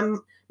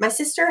CrossFit. My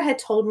sister had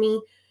told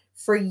me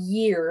for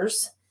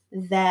years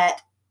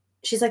that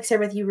she's like,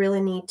 Sarah Beth, you really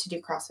need to do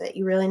CrossFit.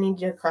 You really need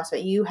to do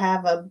CrossFit. You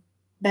have a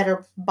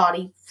better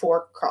body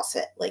for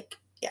CrossFit. Like,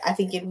 I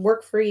think it'd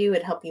work for you.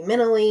 It'd help you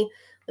mentally,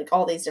 like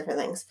all these different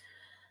things.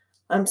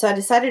 So I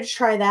decided to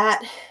try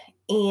that,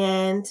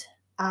 and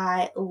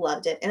I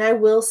loved it. And I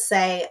will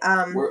say,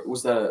 Where,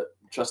 was that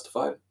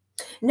Justified?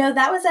 No,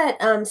 that was at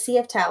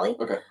CF Tally.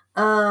 Okay.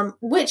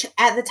 Which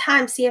at the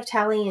time, CF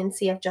Tally and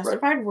CF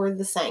Justified were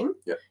the same.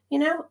 Yeah. You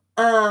know?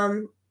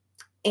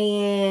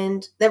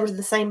 And they were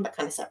the same but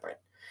kind of separate.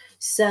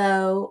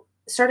 So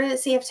started at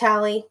CF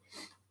Tally,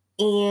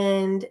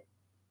 and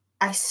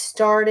I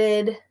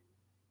started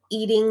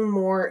eating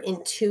more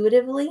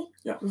intuitively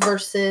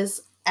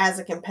versus as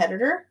a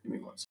competitor. Give me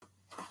one second.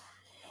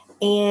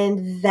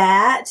 And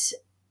that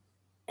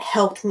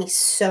helped me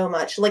so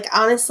much. Like,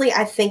 honestly,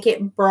 I think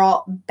it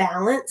brought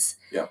balance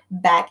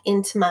back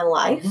into my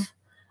life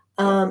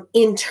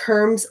in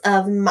terms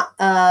of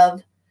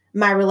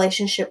my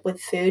relationship with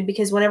food.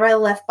 Because whenever I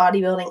left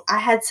bodybuilding, I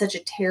had such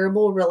a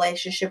terrible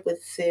relationship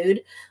with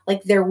food.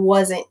 Like, there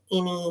wasn't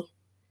any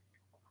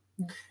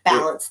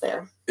balance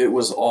there. It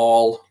was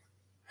all,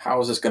 how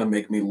is this going to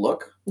make me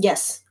look?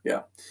 Yes.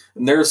 Yeah.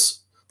 And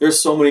there's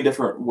so many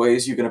different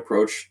ways you can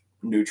approach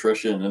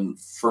nutrition. And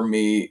for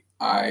me,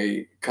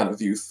 I kind of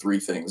view three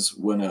things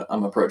when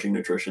I'm approaching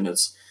nutrition.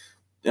 It's,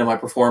 am I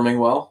performing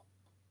well?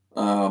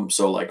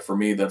 So like for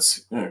me,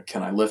 that's,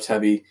 can I lift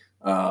heavy?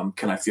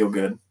 Can I feel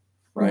good?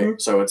 Right. Mm-hmm.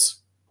 So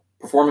it's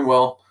performing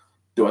well.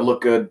 Do I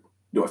look good?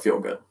 Do I feel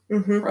good?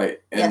 Mm-hmm. Right.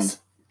 And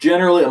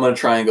generally I'm going to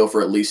try and go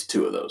for at least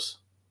two of those.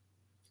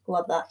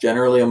 Love that.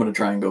 Generally I'm going to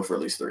try and go for at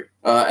least three,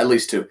 at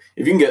least two.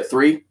 If you can get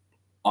three,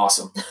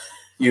 awesome.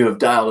 You have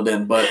dialed it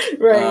in, but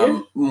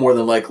more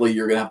than likely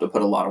you're going to have to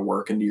put a lot of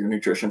work into your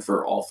nutrition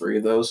for all three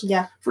of those.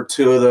 Yeah. For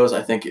two of those,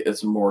 I think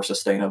it's more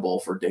sustainable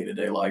for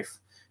day-to-day life.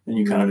 And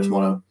you kind of just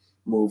want to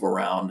move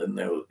around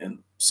in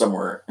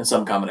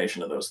some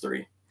combination of those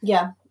three.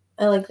 Yeah.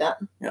 I like that.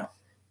 Yeah.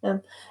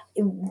 Like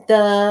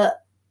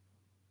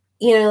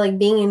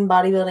being in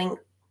bodybuilding,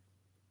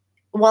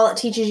 while it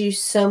teaches you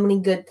so many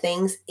good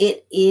things,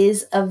 it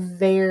is a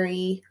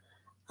very,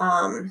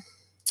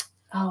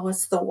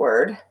 what's the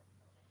word?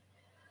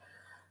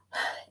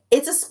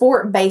 It's a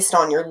sport based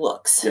on your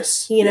looks. Yes.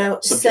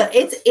 So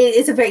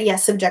it's a very,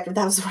 subjective.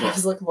 That was what I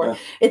was looking for. Yeah.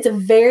 It's a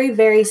very,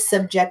 very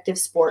subjective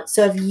sport.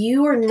 So if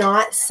you are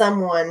not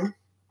someone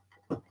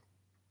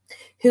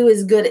who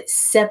is good at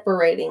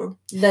separating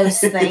those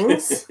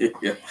things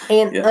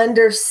and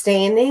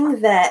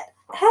understanding that,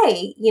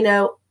 hey,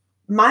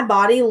 my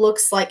body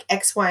looks like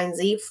X, Y, and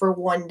Z for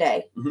one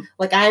day. Mm-hmm.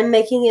 Like I'm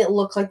making it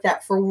look like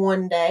that for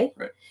one day.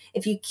 Right.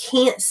 If you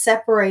can't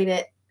separate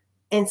it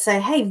and say,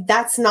 hey,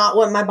 that's not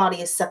what my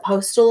body is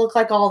supposed to look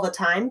like all the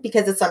time,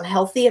 because it's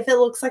unhealthy if it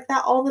looks like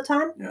that all the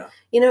time. Yeah.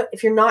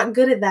 If you're not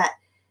good at that,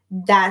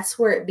 that's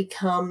where it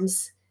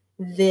becomes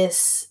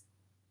this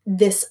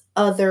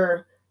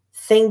other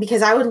thing.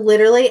 Because I was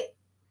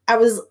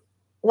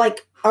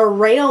like a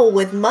rail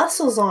with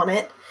muscles on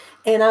it,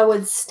 and I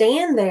would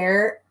stand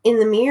there in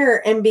the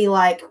mirror and be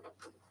like,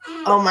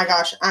 oh my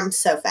gosh, I'm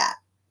so fat.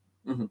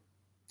 Mm-hmm.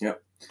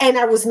 Yep. And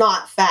I was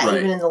not fat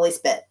even in the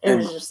least bit. It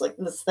was just like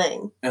this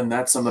thing. And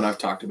that's something I've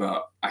talked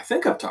about. I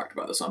think I've talked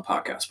about this on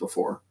podcasts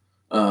before.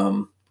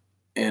 And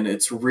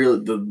it's really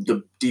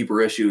the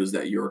deeper issue is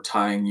that you're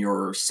tying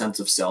your sense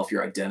of self,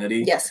 your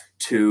identity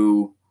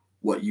to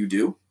what you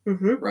do.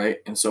 Mm-hmm. Right.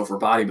 And so for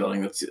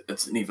bodybuilding,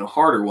 it's an even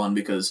harder one,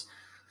 because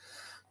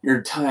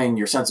you're tying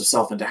your sense of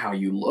self into how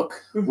you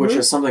look, which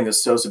is something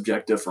that's so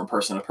subjective from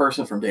person to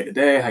person, from day to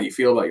day, how you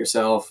feel about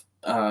yourself,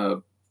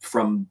 it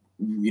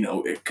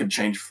could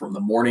change from the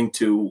morning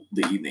to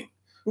the evening.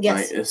 Yes.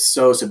 Right? It's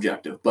so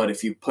subjective. But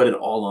if you put it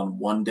all on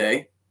one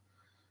day,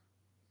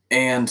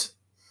 and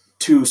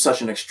to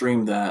such an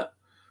extreme that,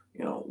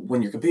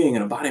 when you're competing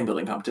in a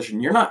bodybuilding competition,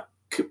 you're not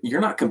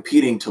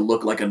competing to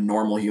look like a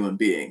normal human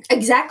being.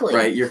 Exactly.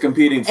 Right? You're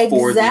competing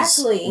for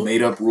these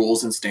made up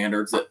rules and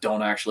standards that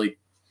don't actually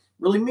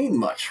really mean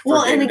much.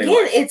 For and again,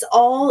 life. it's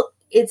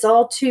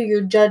all to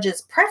your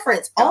judge's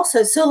preference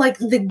also. So like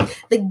the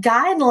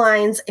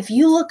guidelines, if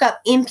you look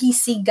up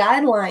NPC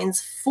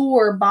guidelines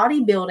for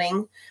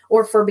bodybuilding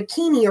or for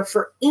bikini or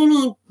for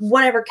any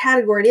whatever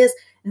category it is,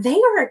 they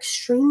are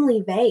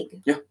extremely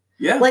vague. Yeah.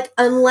 Yeah. Like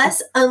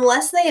unless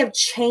they have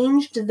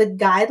changed the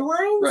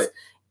guidelines. Right.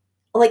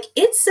 Like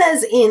it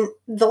says in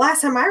the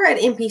last time I read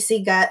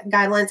NPC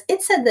guidelines,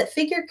 it said that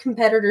figure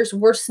competitors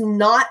were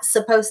not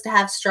supposed to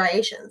have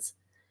striations.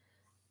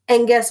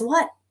 And guess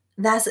what?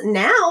 That's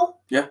now.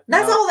 Yeah.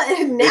 That's all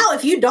that. Now,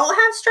 if you don't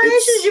have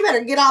striations, you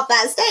better get off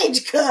that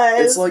stage, because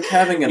it's like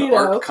having an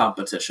art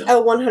competition.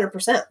 Oh,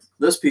 100%.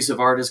 This piece of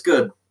art is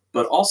good,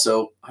 but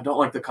also I don't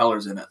like the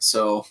colors in it.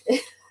 So.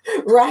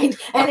 Right.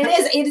 And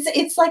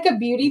it's like a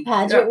beauty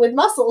pageant with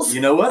muscles.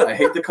 You know what? I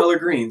hate the color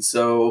green,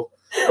 so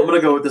I'm going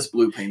to go with this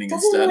blue painting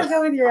instead. Doesn't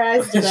go with your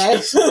eyes today.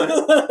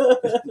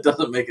 It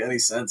doesn't make any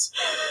sense.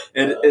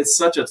 It's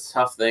such a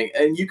tough thing.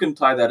 And you can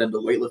tie that into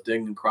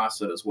weightlifting and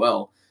CrossFit as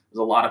well. There's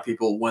a lot of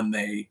people when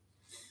they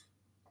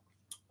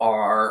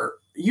are,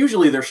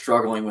 usually they're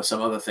struggling with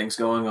some other things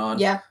going on.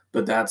 Yeah.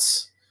 But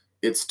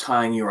it's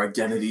tying your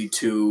identity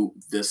to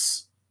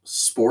this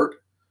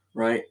sport,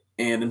 right?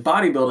 And in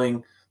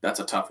bodybuilding, that's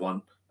a tough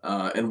one.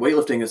 And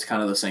weightlifting is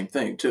kind of the same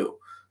thing too.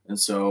 And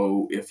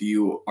so if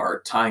you are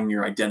tying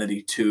your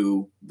identity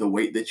to the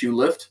weight that you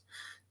lift,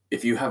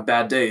 if you have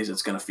bad days,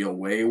 it's going to feel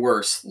way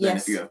worse than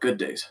if you have good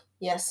days.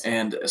 Yes.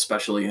 And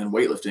especially in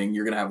weightlifting,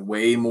 you're going to have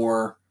way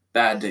more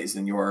bad days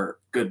than your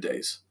good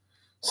days.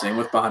 Same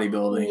with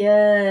bodybuilding.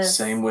 Yes.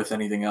 Same with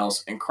anything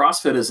else. And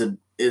CrossFit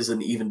is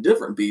an even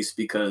different beast,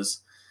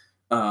 because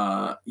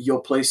you'll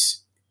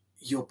place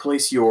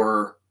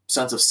your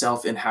sense of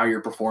self in how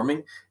you're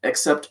performing,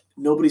 except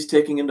nobody's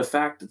taking into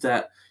fact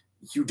that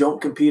you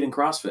don't compete in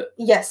CrossFit,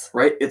 Yes.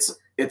 right? It's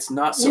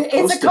not supposed to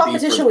be. It's a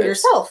competition with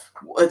yourself.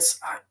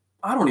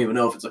 I don't even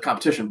know if it's a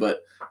competition,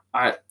 but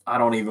I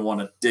don't even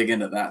want to dig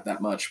into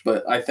that much.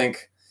 But I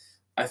think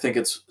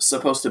it's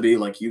supposed to be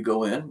like you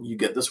go in, you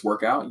get this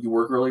workout, you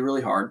work really,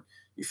 really hard,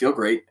 you feel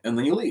great, and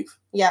then you leave.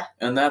 Yeah.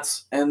 And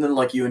then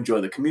like you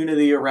enjoy the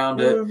community around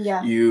it.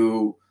 Yeah.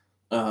 You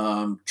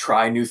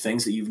try new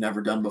things that you've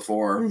never done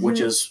before, which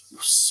is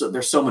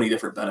there's so many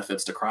different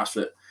benefits to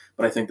CrossFit.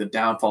 But I think the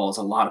downfall is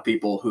a lot of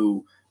people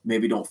who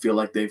maybe don't feel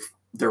like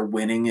they're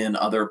winning in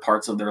other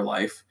parts of their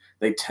life.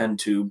 They tend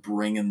to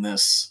bring in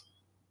this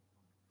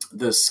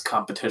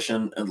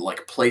competition and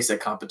like place a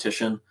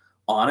competition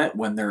on it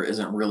when there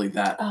isn't really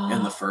that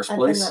in the first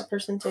place. I've been that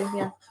person too.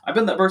 Yeah. I've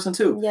been that person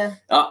too. Yeah.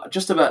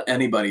 Just about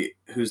anybody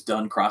who's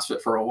done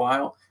CrossFit for a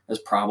while has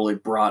probably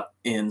brought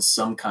in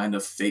some kind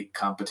of fake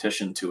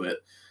competition to it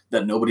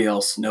that nobody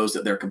else knows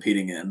that they're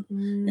competing in,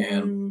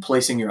 and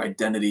placing your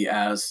identity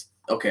as,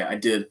 okay,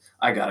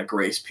 I got a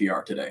Grace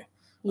PR today.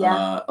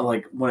 Yeah.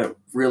 Like when it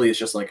really is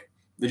just like,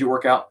 did you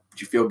work out?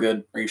 Did you feel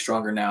good? Are you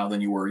stronger now than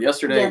you were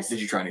yesterday? Yes.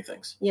 Did you try any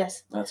things?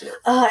 Yes. That's it.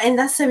 And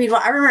that's so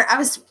beautiful. I remember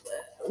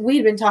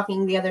we'd been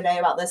talking the other day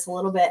about this a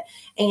little bit,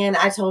 and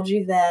I told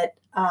you that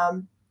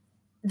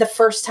the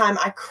first time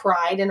I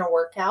cried in a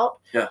workout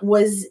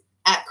was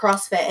at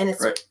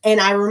CrossFit,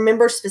 and I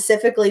remember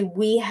specifically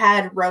we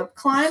had rope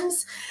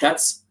climbs.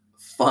 That's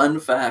fun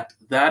fact.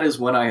 That is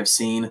when I have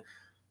seen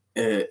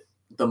it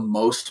the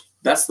most.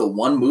 That's the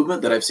one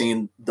movement that I've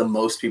seen the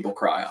most people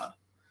cry on.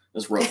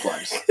 Is rope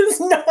climbs.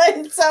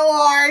 It's so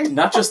hard.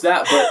 Not just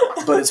that,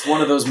 but it's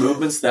one of those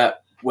movements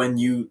that when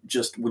you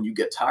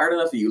get tired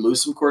enough that you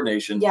lose some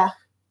coordination,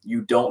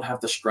 you don't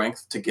have the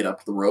strength to get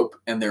up the rope,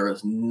 and there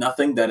is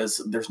nothing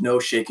there's no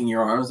shaking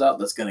your arms out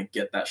that's going to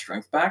get that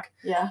strength back.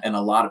 Yeah. And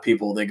a lot of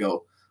people, they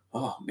go,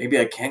 oh, maybe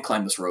I can't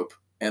climb this rope.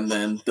 And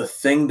then the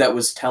thing that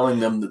was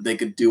telling them that they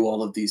could do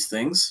all of these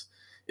things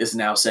is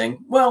now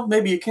saying, well,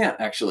 maybe you can't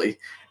actually.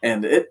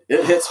 And it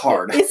hits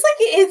hard. It's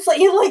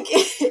like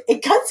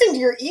it cuts into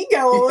your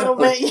ego a little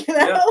bit, you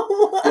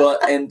know? Yeah. Well,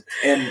 and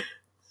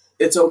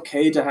it's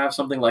okay to have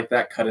something like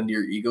that cut into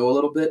your ego a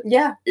little bit.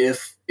 Yeah.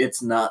 If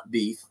it's not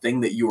the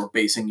thing that you are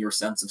basing your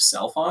sense of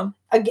self on.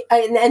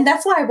 And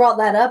that's why I brought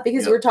that up,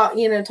 because we're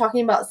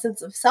talking about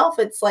sense of self.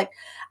 It's like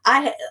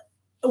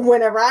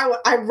whenever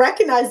I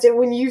recognized it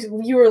when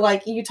you were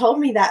like, you told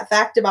me that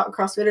fact about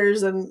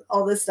CrossFitters and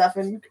all this stuff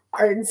and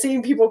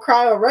seeing people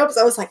cry on ropes,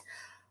 I was like,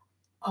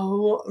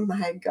 oh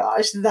my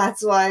gosh,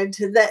 that's why I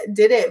did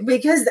it,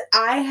 because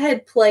I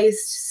had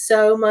placed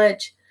so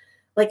much,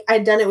 like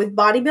I'd done it with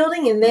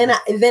bodybuilding, and then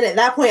at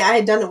that point I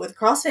had done it with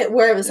CrossFit,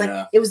 where it was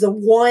like it was the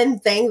one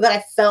thing that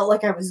I felt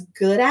like I was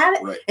good at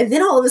it, and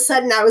then all of a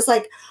sudden I was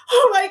like,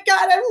 oh my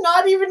god, I'm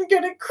not even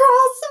good at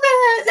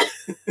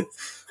CrossFit.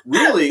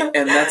 Really,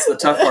 and that's the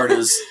tough part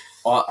is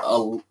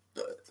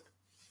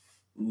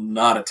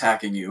not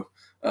attacking you,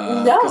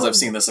 because I've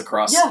seen this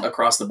across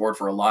the board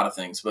for a lot of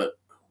things, but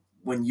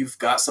when you've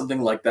got something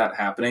like that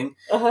happening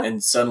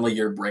and suddenly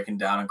you're breaking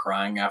down and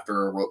crying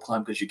after a rope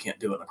climb because you can't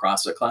do it in a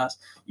CrossFit class,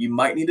 you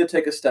might need to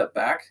take a step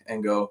back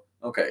and go,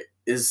 okay,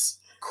 is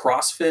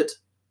CrossFit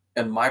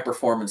and my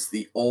performance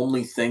the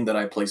only thing that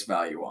I place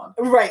value on?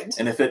 Right.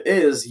 And if it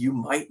is, you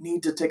might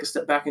need to take a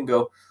step back and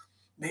go,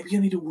 maybe I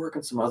need to work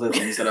on some other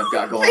things that I've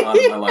got going on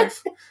in my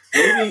life.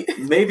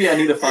 Maybe I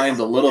need to find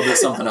a little bit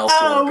something else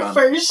to work on.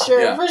 For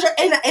sure.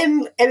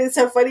 And it's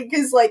so funny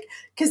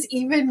because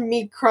even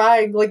me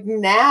crying, like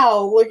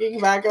now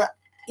looking back,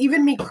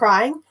 even me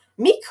crying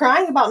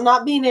about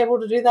not being able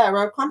to do that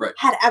rope climb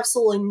had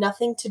absolutely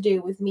nothing to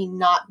do with me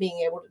not being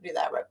able to do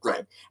that rope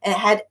climb. And it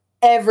had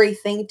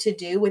everything to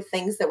do with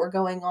things that were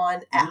going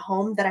on at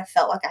home that I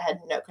felt like I had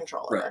no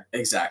control over.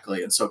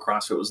 Exactly. And so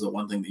CrossFit was the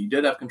one thing that you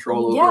did have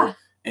control over. Yeah.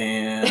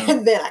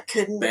 And then I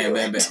couldn't bam,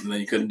 and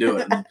then you couldn't do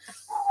it. And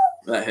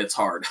that hits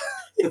hard.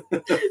 Right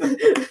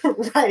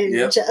in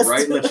the chest.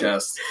 Right in the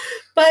chest.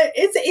 But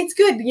it's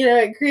good. You know,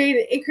 it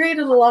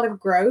created a lot of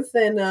growth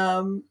and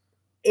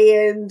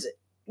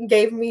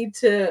gave me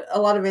to a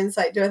lot of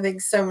insight to, I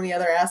think, so many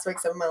other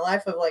aspects of my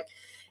life of like,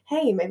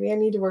 hey, maybe I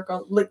need to work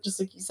on, like,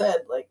 just like you said,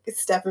 like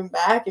stepping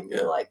back and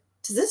being like,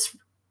 is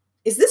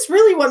this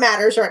really what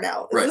matters right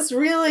now? Is this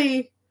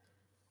really,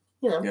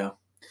 you know? Yeah.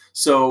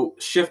 So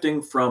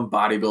shifting from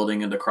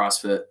bodybuilding into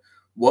CrossFit,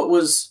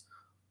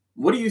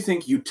 what do you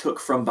think you took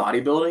from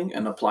bodybuilding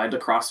and applied to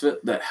CrossFit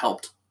that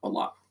helped a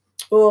lot?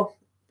 Well,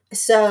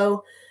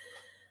 so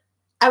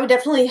I would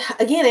definitely,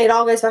 again, it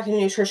all goes back to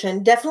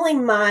nutrition. Definitely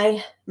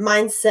my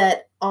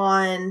mindset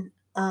on,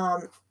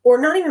 or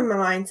not even my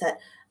mindset,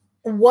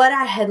 what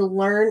I had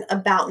learned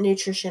about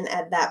nutrition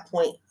at that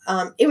point.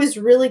 It was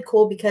really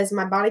cool because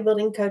my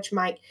bodybuilding coach,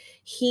 Mike,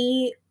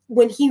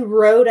 when he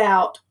wrote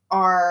out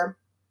our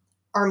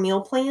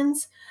meal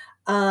plans,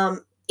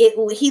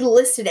 he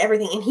listed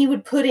everything, and he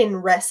would put in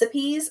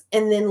recipes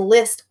and then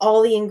list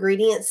all the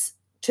ingredients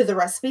to the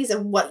recipes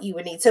of what you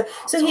would need. So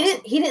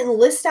he didn't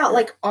list out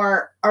like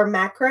our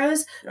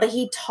macros, but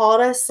he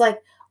taught us like,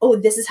 oh,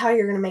 this is how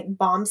you're going to make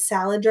bomb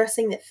salad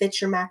dressing that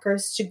fits your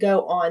macros to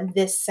go on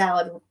this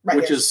salad right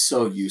Which here. is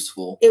so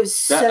useful. It was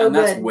so and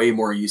that's good. way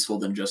more useful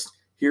than just,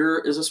 here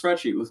is a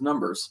spreadsheet with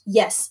numbers.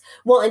 Yes.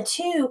 Well, and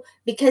two,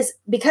 because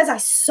I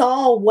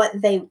saw what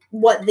the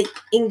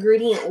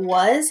ingredient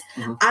was,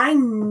 Mhm. I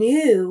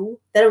knew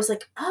that it was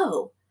like,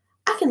 oh,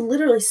 I can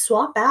literally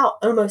swap out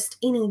almost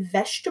any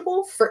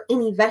vegetable for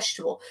any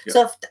vegetable. Yeah.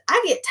 So if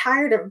I get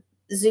tired of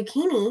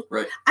zucchini,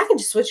 Right. I can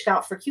just switch it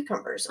out for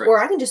cucumbers, Right. or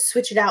I can just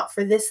switch it out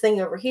for this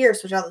thing over here,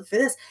 switch out for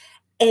this.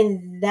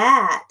 And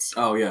that,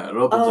 Oh yeah, it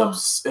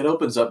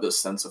opens up this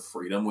sense of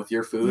freedom with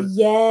your food.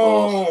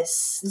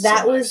 yes,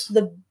 that nice.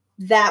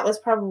 was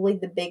probably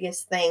the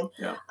biggest thing.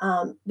 Yeah.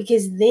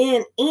 Because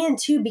then, and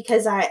two,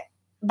 because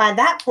by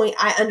that point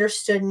I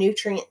understood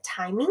nutrient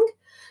timing.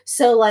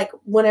 So like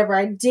whenever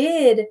I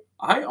did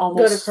go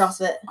to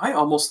CrossFit, I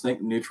almost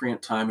think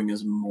nutrient timing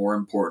is more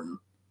important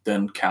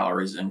than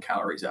calories in,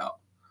 calories out.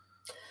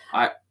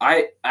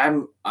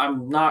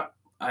 I'm not.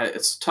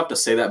 It's tough to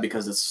say that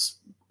because it's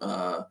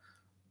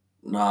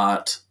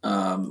not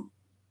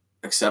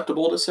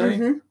acceptable to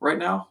say right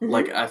now. Mhm.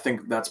 Like, I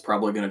think that's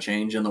probably going to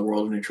change in the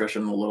world of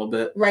nutrition a little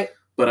bit. Right.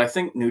 But I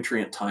think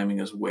nutrient timing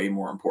is way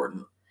more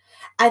important.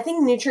 I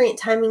think nutrient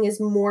timing is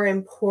more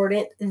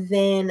important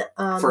than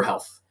for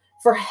health.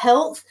 For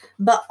health,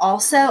 but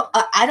also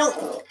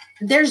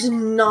there's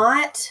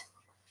not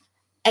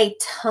a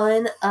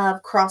ton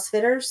of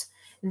CrossFitters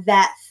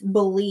that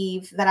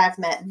I've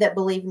met that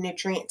believe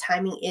nutrient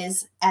timing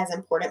is as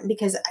important,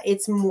 because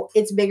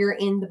it's bigger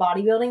in the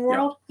bodybuilding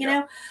world, you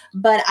know.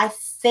 But I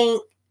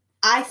think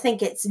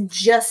it's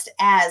just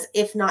as,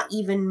 if not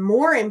even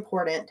more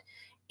important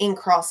in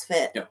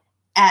CrossFit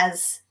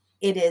as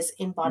it is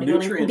in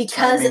bodybuilding,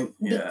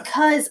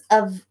 because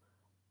of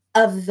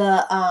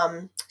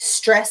the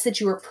stress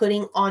that you are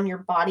putting on your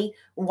body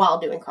while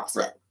doing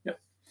CrossFit. Right.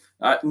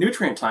 Yeah.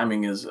 Nutrient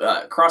timing is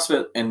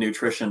CrossFit and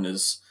nutrition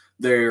is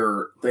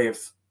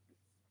they've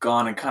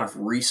gone and kind of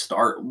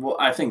restart. Well,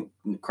 I think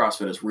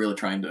CrossFit is really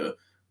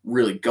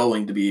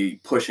going to be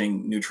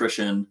pushing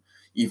nutrition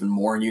even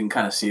more, and you can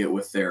kind of see it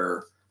with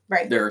their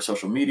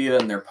social media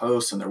and their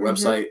posts, and their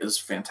website is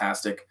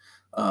fantastic.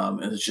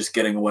 And it's just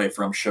getting away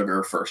from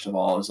sugar. First of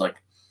all, is like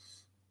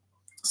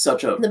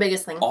the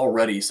biggest thing,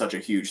 already such a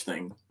huge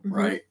thing,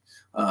 right?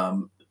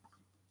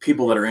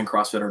 People that are in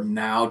CrossFit are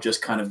now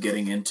just kind of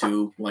getting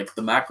into, like,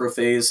 the macro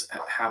phase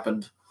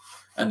happened,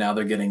 and now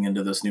they're getting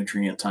into this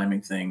nutrient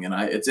timing thing. And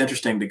it's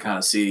interesting to kind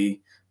of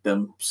see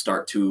them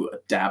start to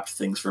adapt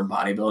things for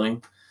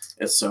bodybuilding.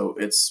 It's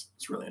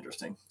really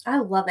interesting. I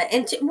love it.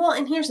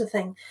 And here's the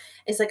thing.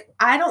 It's like,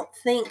 I don't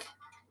think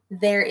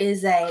there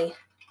is a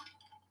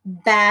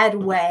bad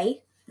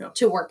way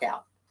to work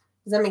out.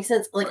 Does that make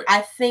sense? Like,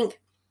 right.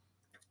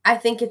 I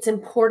think it's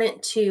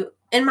important to,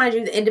 and mind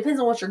you, it depends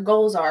on what your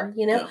goals are,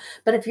 you know? Yeah.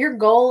 But if your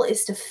goal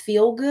is to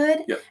feel good,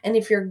 and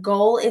if your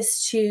goal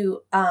is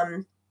to,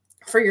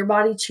 for your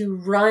body to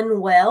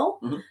run well,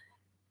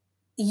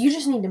 you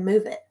just need to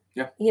move it.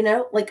 Yeah. You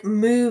know, like,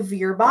 move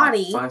your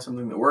body. Find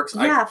something that works.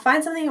 Yeah,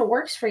 find something that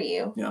works for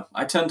you. Yeah.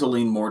 I tend to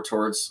lean more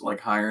towards, like,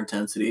 higher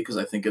intensity, because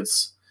I think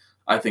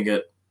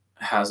it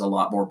has a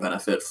lot more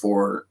benefit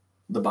for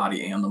the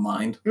body and the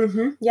mind.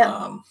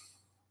 Yeah.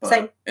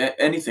 Same.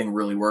 Anything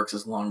really works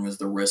as long as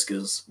the risk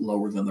is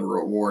lower than the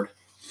reward.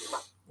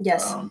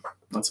 Yes.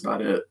 That's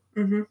about it.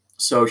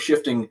 So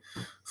shifting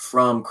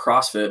from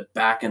CrossFit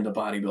back into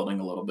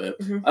bodybuilding a little bit.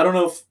 I don't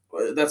know if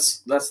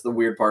that's the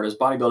weird part, is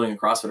bodybuilding and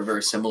CrossFit are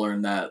very similar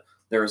in that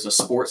there is a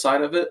sport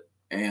side of it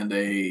and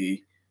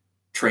a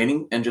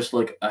training and just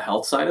like a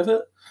health side of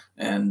it.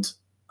 And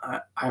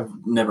I've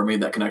never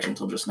made that connection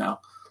until just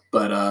now.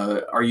 But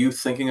are you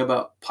thinking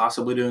about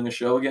possibly doing a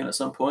show again at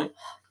some point?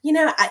 You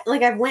know,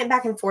 I've went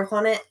back and forth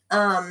on it,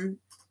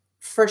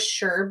 for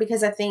sure,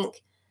 because I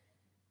think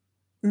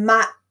I'm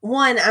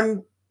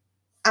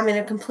in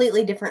a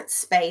completely different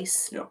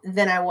space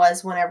than I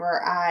was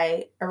whenever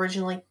I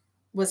originally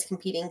was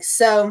competing.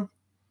 So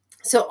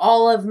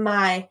all of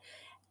my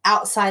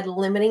outside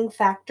limiting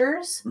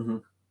factors,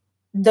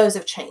 those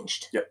have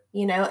changed,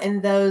 you know,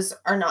 and those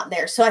are not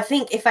there. So I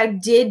think if I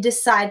did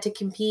decide to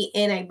compete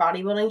in a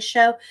bodybuilding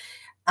show,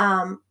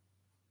 I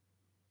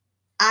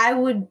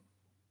would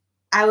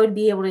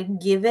be able to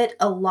give it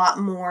a lot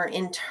more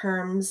in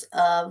terms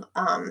of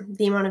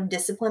the amount of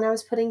discipline I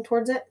was putting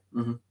towards it.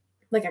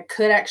 Like, I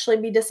could actually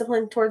be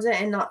disciplined towards it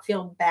and not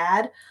feel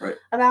bad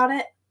about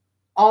it.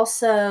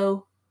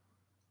 Also,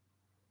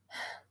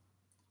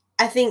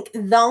 I think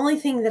the only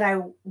thing that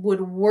I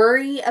would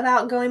worry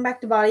about going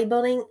back to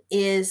bodybuilding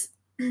is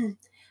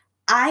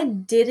I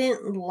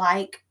didn't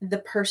like the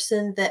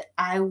person that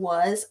I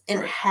was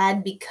and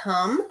had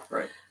become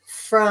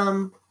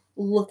from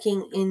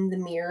looking in the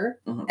mirror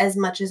as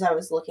much as I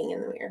was looking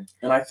in the mirror.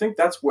 And I think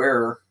that's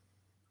where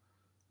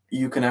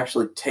you can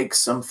actually take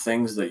some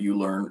things that you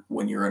learn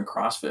when you're in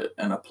CrossFit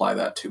and apply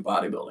that to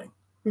bodybuilding.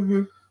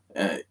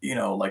 You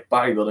know, like,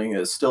 bodybuilding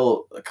is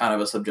still kind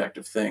of a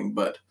subjective thing,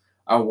 but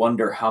I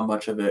wonder how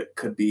much of it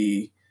could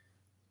be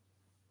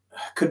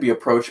could be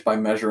approached by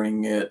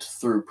measuring it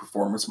through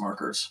performance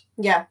markers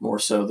Yeah. more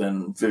so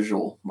than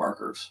visual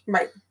markers.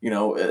 Right.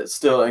 It's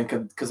still, and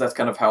because that's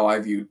kind of how I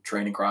view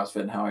training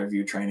CrossFit and how I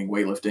view training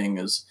weightlifting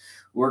is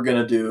we're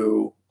going to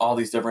do all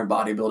these different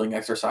bodybuilding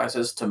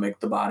exercises to make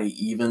the body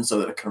even so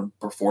that it can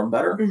perform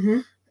better. Mm-hmm.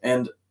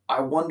 And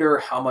I wonder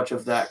how much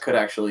of that could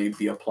actually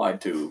be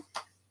applied to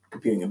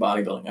competing in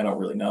bodybuilding. I don't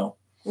really know.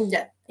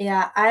 Yeah.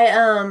 Yeah.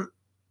 I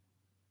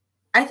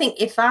think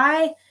if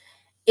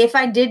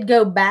I did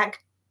go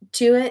back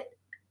to it,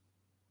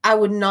 I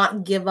would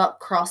not give up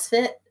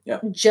CrossFit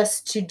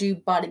just to do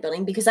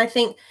bodybuilding, because I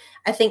think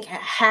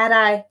had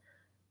I,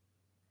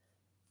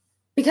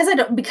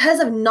 because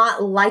of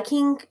not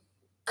liking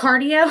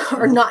cardio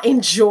or not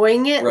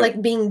enjoying it, Right.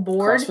 like being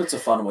bored. CrossFit's a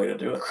fun way to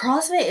do it.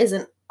 CrossFit is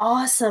an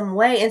awesome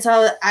way. And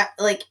so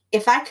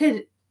if I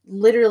could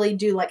literally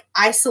do like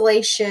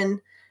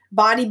isolation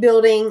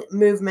bodybuilding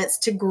movements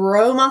to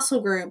grow muscle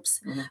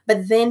groups,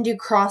 but then do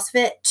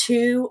CrossFit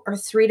 2 or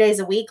 3 days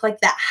a week, like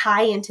that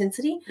high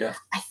intensity. Yeah.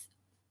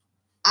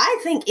 I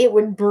think it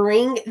would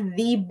bring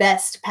the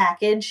best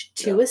package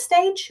to a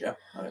stage. Yeah,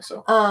 I think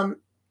so.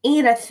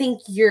 And I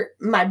think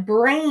my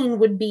brain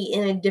would be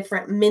in a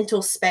different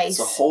mental space. It's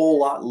a whole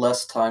lot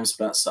less time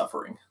spent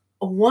suffering.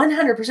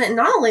 100%.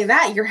 Not only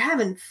that, you're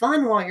having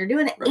fun while you're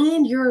doing it, Right.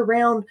 and you're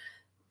around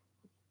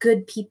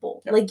good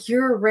people. Yep. Like,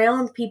 you're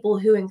around people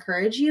who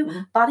encourage you. Mm-hmm.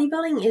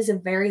 Bodybuilding is a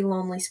very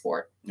lonely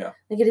sport. Yeah.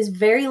 Like, it is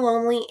very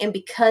lonely, and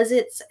because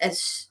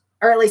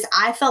or at least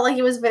I felt like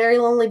it was very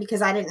lonely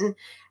because I didn't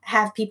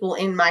have people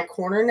in my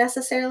corner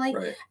necessarily.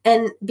 Right.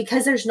 And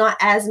because there's not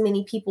as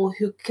many people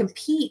who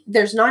compete,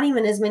 there's not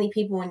even as many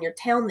people in your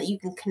town that you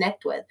can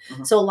connect with.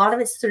 Mm-hmm. So a lot of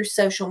it's through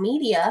social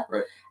media.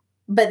 Right.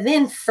 But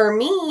then for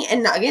me,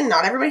 and again,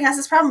 not everybody has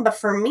this problem, but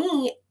for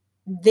me,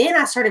 then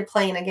I started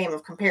playing a game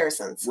of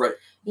comparisons. Right.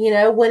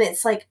 When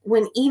it's like,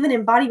 when even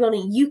in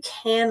bodybuilding, you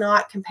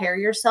cannot compare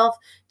yourself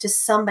to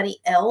somebody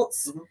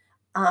else.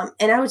 Mm-hmm.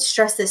 And I would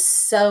stress this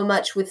so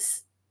much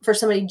for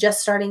somebody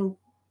just starting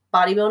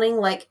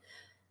bodybuilding. Like,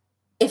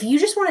 if you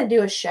just want to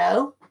do a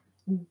show,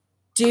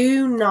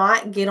 do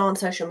not get on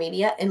social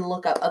media and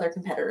look up other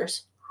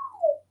competitors.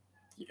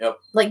 Yep.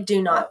 Like,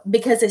 do not.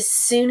 Because as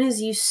soon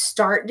as you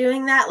start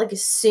doing that, like,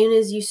 as soon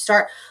as you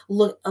start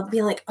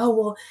being like, oh,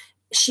 well,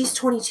 she's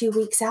 22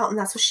 weeks out and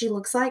that's what she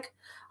looks like.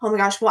 Oh my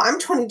gosh, well, I'm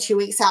 22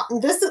 weeks out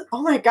and this is,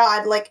 oh my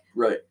God, like,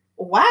 right.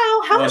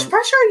 Wow, how much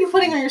pressure are you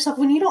putting on yourself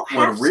when you don't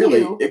have to?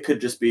 Really, to? It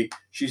could just be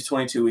she's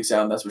 22 weeks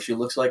out and that's what she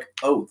looks like.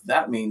 Oh,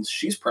 that means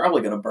she's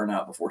probably going to burn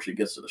out before she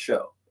gets to the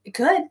show. It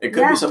could. It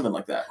could be something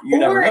like that. You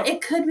never know.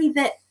 It could be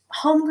that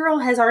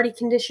homegirl has already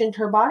conditioned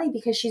her body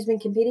because she's been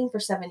competing for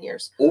 7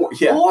 years. Or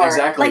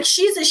exactly. Like,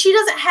 she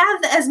doesn't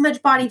have as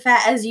much body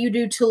fat as you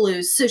do to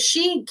lose. So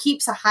she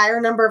keeps a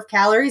higher number of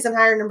calories and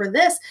higher number of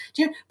this.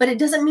 But it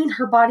doesn't mean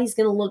her body's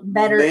going to look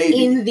better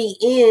in the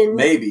end.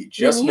 Maybe.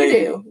 Just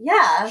maybe. Do.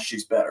 Yeah.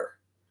 She's better.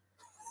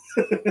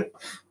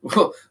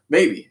 Well,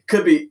 maybe.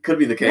 Could be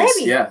the case.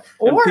 Maybe. Yeah.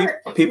 Or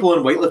people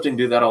in weightlifting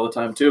do that all the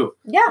time too.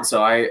 Yeah. And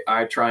so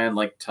I try and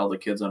like tell the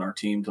kids on our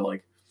team to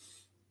like,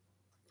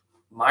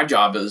 my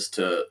job is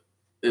to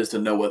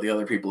know what the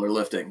other people are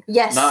lifting.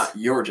 Yes. Not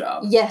your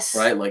job. Yes.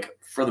 Right? Like,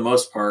 for the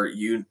most part,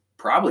 you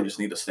probably just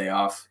need to stay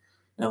off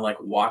and like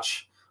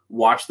watch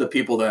the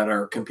people that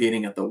are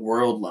competing at the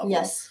world level.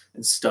 Yes.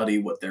 And study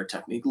what their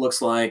technique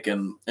looks like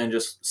and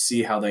just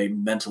see how they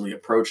mentally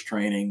approach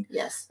training.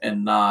 Yes.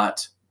 And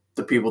not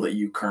the people that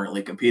you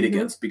currently compete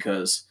against,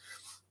 because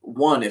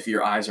one, if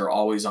your eyes are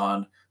always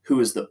on who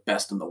is the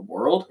best in the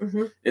world,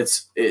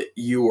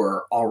 you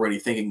are already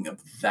thinking of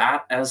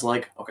that as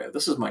like, okay,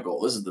 this is my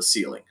goal. This is the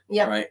ceiling.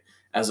 Yep. Right.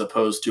 As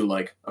opposed to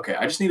like, okay,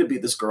 I just need to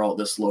beat this girl at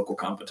this local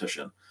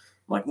competition. I'm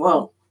like,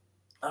 well,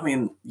 I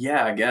mean,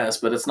 yeah, I guess,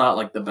 but it's not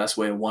like the best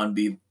way to, one,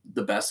 be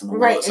the best in the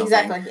world. Right. At something.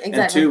 Exactly.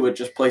 And two, it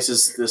just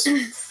places this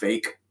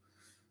fake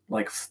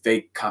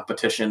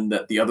competition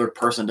that the other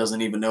person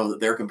doesn't even know that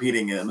they're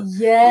competing in.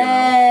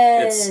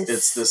 Yes.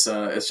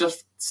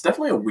 It's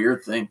definitely a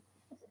weird thing.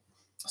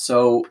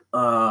 So,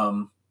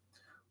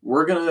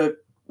 we're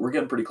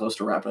getting pretty close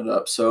to wrapping it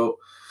up. So,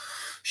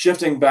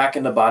 shifting back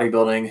into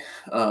bodybuilding,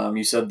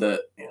 you said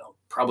that,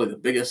 probably the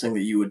biggest thing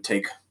that you would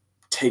take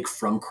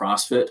from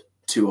CrossFit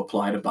to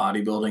apply to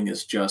bodybuilding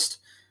is just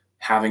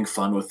having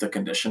fun with the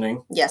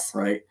conditioning. Yes.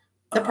 Right.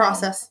 The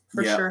process,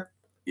 for sure.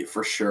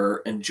 For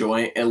sure.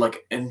 Enjoying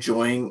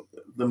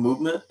the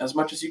movement as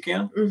much as you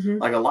can. Mm-hmm.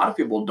 Like, a lot of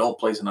people don't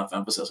place enough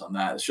emphasis on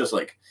that. It's just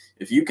like,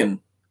 if you can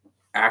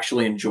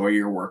actually enjoy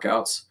your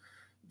workouts,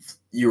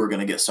 you are going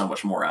to get so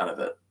much more out of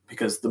it,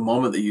 because the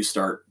moment that you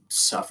start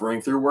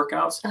suffering through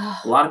workouts,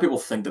 a lot of people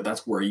think that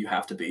that's where you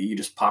have to be. You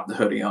just pop the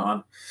hoodie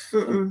on,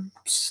 and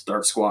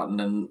start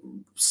squatting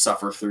and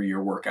suffer through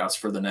your workouts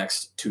for the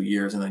next 2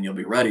 years, and then you'll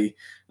be ready.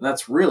 And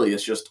that's really,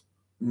 it's just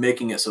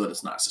making it so that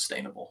it's not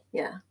sustainable.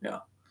 Yeah. Yeah.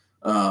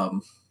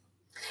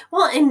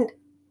 Well, and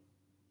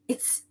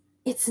it's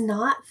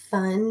not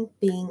fun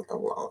being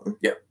alone.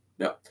 Yeah.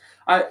 Yeah.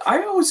 I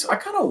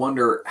kind of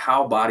wonder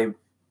how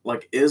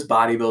is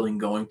bodybuilding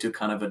going to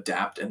kind of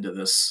adapt into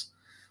this,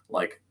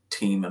 like,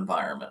 team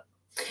environment?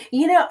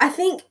 I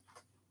think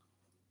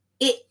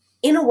it,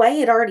 in a way,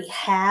 it already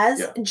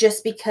has,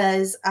 just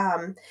because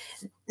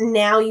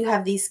now you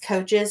have these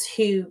coaches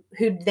who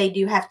they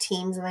do have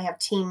teams and they have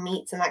team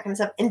meets and that kind of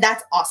stuff, and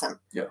that's awesome.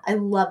 Yeah, I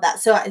love that.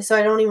 So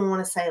I don't even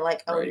want to say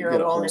like, oh, you're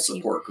alone if you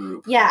support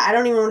group. Yeah, I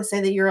don't even want to say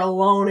that you're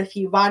alone if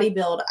you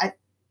bodybuild.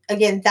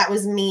 Again, that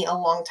was me a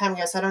long time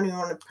ago, so I don't even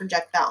want to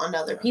project that onto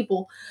other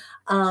people.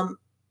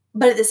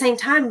 But at the same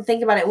time,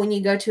 think about it. When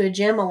you go to a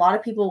gym, a lot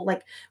of people,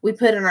 like, we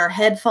put in our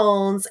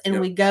headphones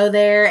and we go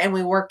there and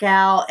we work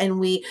out, and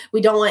we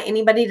don't want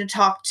anybody to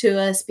talk to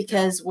us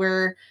because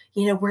we're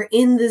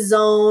in the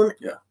zone.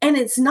 Yeah. And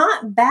it's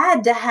not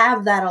bad to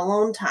have that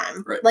alone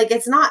time. Right. Like,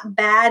 it's not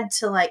bad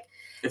to, like,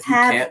 if you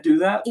can't do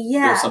that,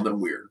 there's something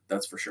weird.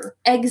 That's for sure.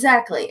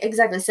 Exactly.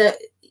 So,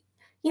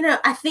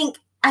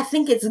 I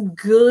think it's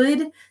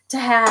good to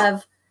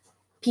have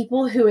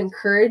people who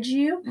encourage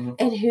you, mm-hmm.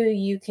 and who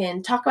you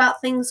can talk about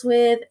things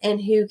with,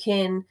 and who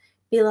can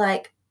be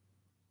like,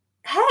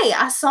 hey,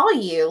 I saw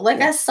you.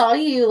 Like, I saw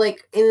you,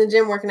 like, in the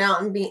gym working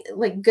out, and be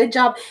like, good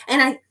job.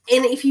 And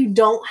if you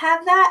don't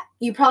have that,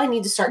 you probably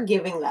need to start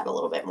giving that a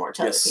little bit more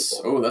to other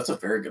people. Oh, that's a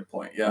very good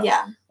point. Yeah.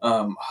 Yeah.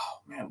 Oh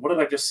man, what did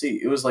I just see?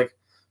 It was like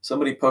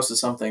somebody posted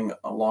something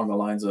along the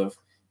lines of,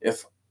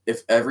 if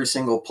every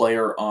single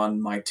player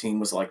on my team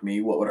was like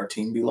me, what would our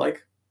team be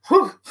like?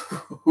 Either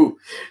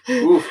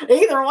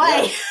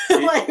way.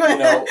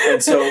 Yeah.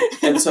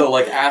 and so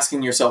like,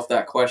 asking yourself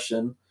that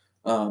question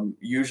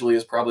usually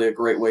is probably a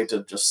great way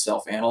to just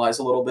self-analyze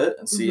a little bit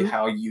and see mm-hmm.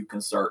 how you can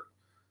start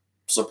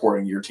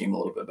supporting your team a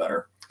little bit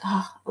better.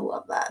 Oh, I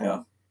love that.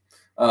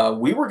 Yeah.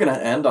 We were going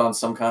to end on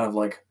some kind of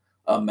like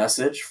a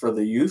message for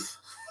the youth.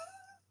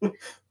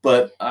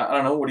 But I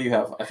don't know. What do you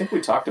have? I think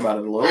we talked about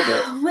it a little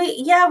bit.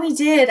 We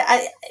did.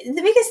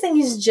 The biggest thing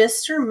is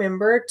just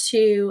remember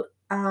to,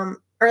 or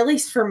at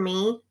least for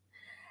me,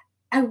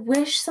 I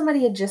wish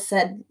somebody had just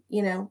said,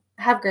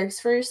 have grace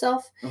for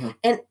yourself. Mm-hmm.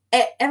 And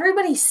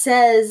everybody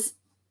said,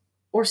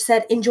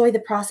 enjoy the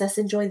process,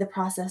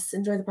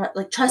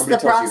 like, trust the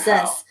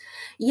process.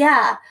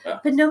 Yeah.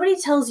 But nobody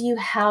tells you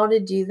how to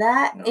do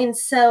that. No. And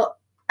so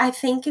I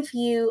think if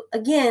you,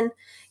 again,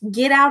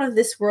 get out of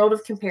this world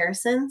of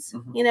comparisons,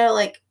 mm-hmm.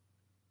 Like,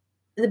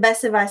 the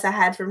best advice I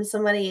had from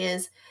somebody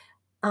is,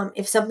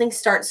 if something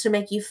starts to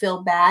make you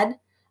feel bad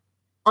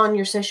on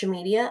your social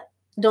media,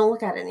 don't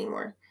look at it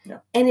anymore. Yeah.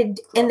 And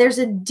there's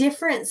a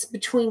difference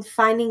between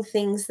finding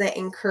things that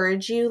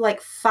encourage you,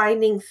 like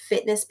finding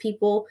fitness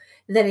people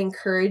that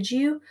encourage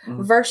you,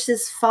 mm-hmm.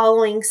 versus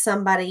following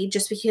somebody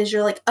just because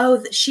you're like,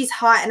 oh, she's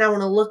hot and I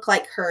want to look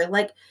like her.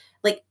 Like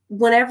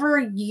whenever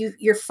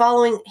you're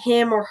following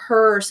him or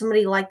her or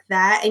somebody like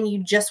that, and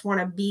you just want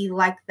to be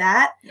like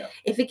that,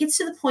 if it gets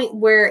to the point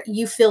where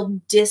you feel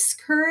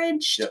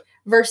discouraged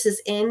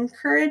versus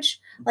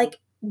encouraged, like,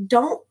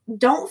 don't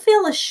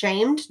feel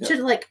ashamed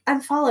to, like,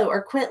 unfollow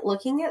or quit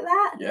looking at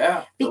that.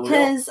 Yeah.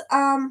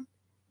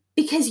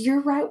 Because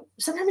you're right.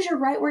 Sometimes you're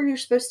right where you're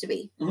supposed to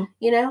be,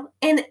 mm-hmm.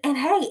 And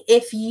hey,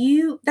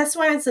 that's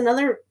why it's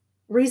another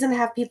reason to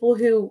have people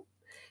who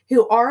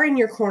are in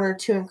your corner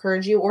to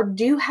encourage you, or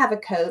do have a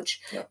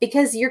coach,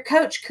 because your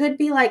coach could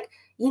be like,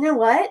 you know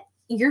what?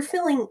 You're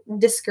feeling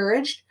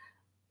discouraged,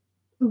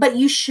 but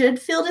you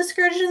should feel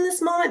discouraged in this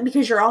moment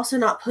because you're also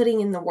not putting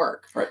in the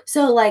work. Right.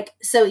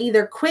 So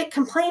either quit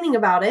complaining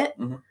about it,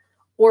 mm-hmm.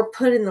 or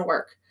put in the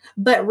work,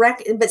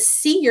 but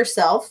see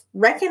yourself,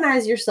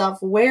 recognize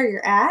yourself where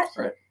you're at,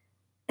 right.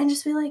 and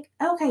just be like,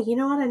 okay, you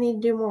know what? I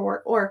need to do more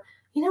work, or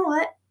you know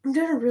what? I'm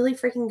doing a really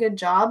freaking good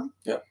job.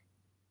 Yeah.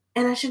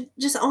 And I should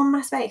just own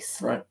my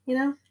space. Right.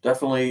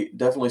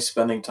 Definitely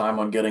spending time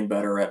on getting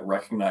better at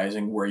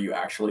recognizing where you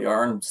actually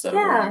are instead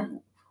of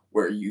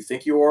where you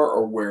think you are,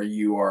 or where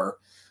you are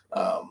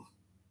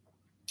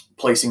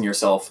placing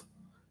yourself,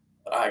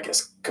 I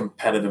guess,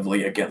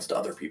 competitively against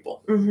other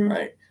people. Mm-hmm.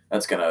 Right.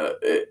 That's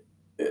it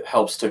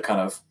helps to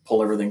kind of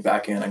pull everything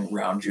back in and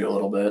ground you a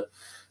little bit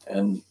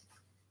and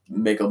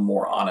make a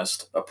more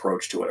honest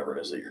approach to whatever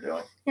it is that you're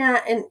doing.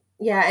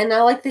 Yeah, and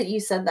I like that you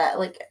said that,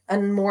 like, a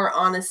more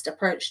honest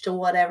approach to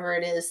whatever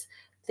it is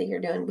that you're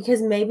doing,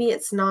 because maybe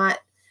it's not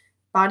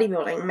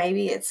bodybuilding,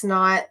 maybe it's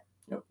not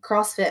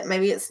CrossFit,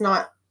 maybe it's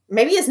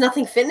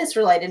nothing fitness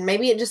related,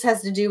 maybe it just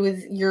has to do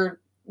with your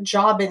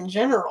job in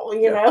general,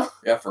 you know?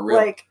 Yeah, for real.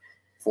 Like,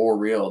 for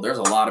real. There's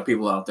a lot of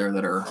people out there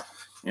that are,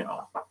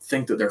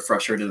 think that they're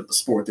frustrated at the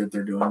sport that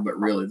they're doing, but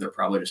really they're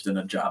probably just in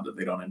a job that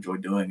they don't enjoy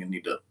doing and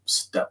need to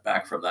step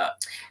back from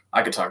that.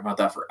 I could talk about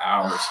that for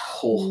hours.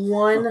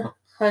 100%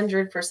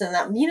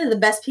 that. The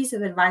best piece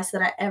of advice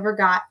that I ever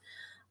got,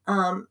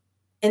 and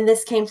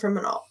this came from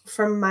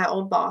my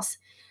old boss.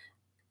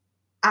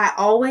 I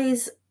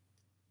always,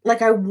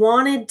 like, I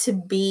wanted to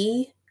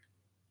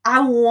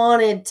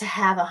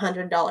have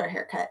 $100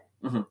 haircut.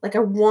 Mm-hmm. Like, I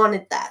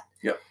wanted that.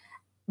 Yep.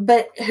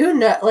 But who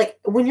knows? Like,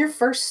 when you're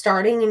first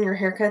starting and your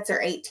haircuts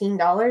are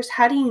 $18,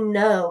 how do you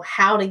know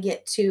how to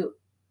get to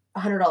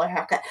 $100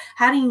 haircut?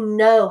 How do you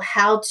know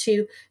how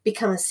to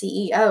become a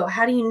CEO?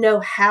 How do you know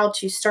how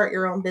to start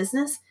your own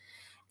business?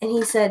 And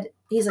he's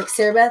like,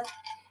 Sarah Beth,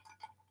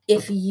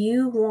 if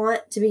you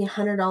want to be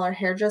 $100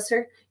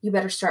 hairdresser, you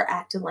better start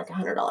acting like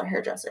 $100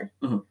 hairdresser.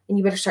 Mm-hmm. And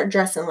you better start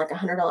dressing like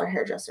 $100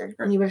 hairdresser. Right.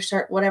 And you better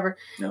start whatever.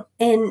 Yeah.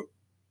 And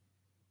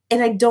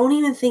I don't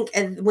even think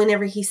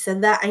whenever he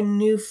said that, I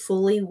knew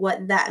fully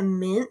what that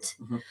meant.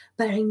 Mm-hmm.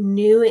 But I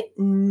knew it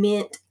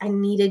meant I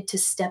needed to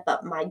step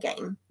up my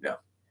game. Yeah.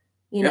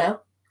 You know?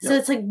 So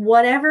it's like,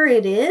 whatever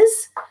it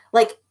is,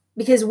 like,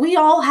 because we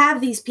all have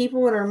these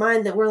people in our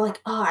mind that we're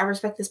like, oh, I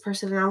respect this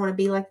person and I want to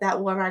be like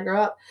that when I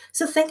grow up.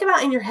 So think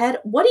about in your head,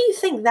 what do you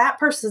think that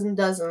person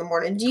does in the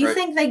morning? Do you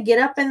think they get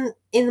up in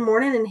the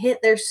morning and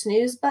hit their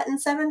snooze button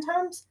 7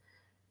 times?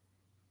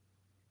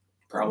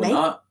 Probably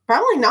not.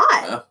 Probably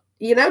not. Yeah.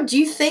 You know, do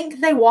you think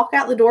they walk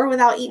out the door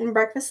without eating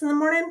breakfast in the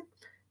morning?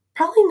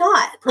 Probably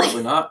not.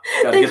 Probably not.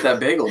 Gotta get that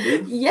bagel,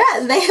 dude. Yeah,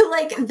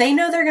 they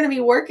know they're going to be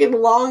working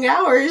long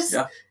hours.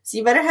 Yeah. So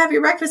you better have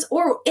your breakfast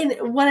or in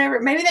whatever.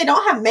 Maybe they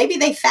don't have. Maybe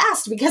they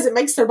fast because it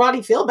makes their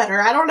body feel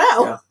better. I don't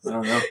know. Yeah, I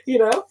don't know. You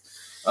know.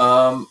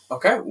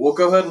 Okay, we'll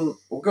go ahead and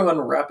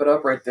wrap it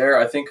up right there.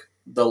 I think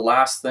the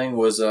last thing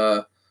was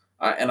and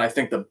I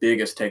think the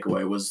biggest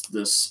takeaway was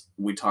this.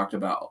 We talked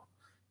about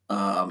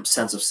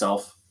sense of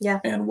self.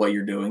 Yeah. And what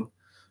you're doing,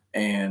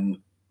 and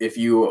if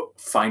you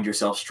find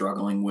yourself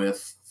struggling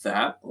with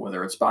that,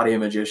 whether it's body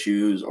image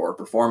issues or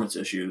performance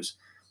issues,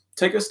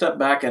 take a step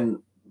back and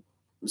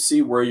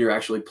see where you're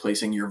actually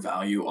placing your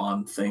value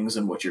on things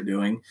and what you're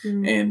doing.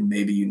 Mm-hmm. And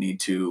maybe you need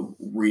to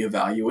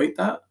reevaluate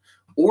that,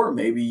 or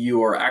maybe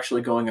you are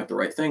actually going at the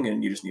right thing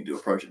and you just need to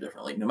approach it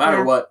differently. No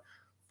matter what,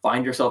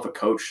 find yourself a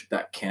coach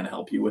that can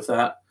help you with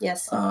that.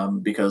 Yes.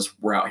 Because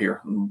we're out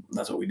here and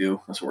that's what we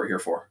do. That's what we're here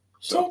for.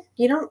 So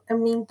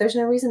there's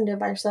no reason to do it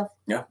by yourself.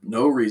 Yeah,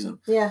 no reason.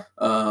 Yeah.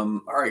 All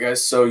right,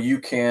 guys. So you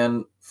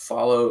can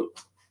follow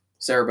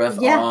Sarah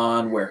Beth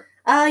on where?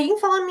 You can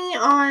follow me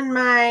on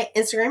my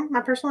Instagram,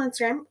 my personal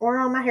Instagram, or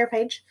on my hair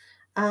page.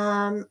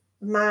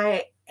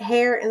 My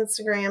hair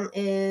Instagram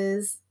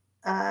is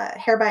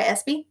Hair by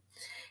SB,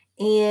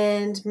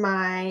 and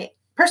my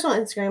personal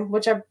Instagram,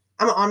 which I'm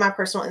on my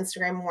personal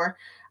Instagram more.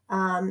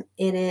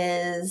 It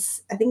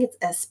is, I think it's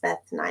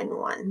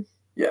sbeth91.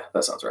 Yeah,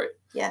 that sounds right.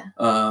 Yeah.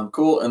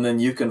 Cool. And then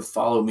you can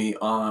follow me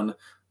on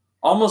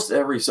almost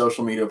every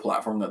social media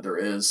platform that there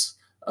is.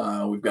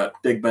 We've got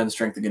Big Ben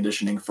Strength and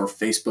Conditioning for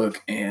Facebook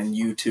and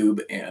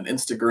YouTube and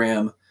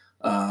Instagram.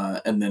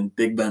 And then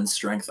Big Ben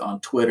Strength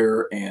on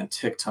Twitter and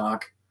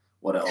TikTok.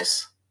 What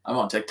else? I'm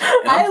on TikTok.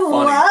 I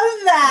love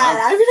that.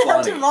 I'm going to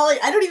have to volley.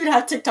 I don't even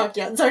have TikTok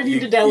yet, so I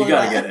need to download it. You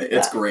got to get it.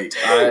 It's great.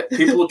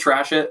 People will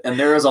trash it, and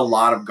there is a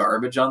lot of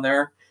garbage on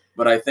there.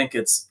 But I think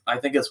it's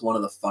one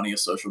of the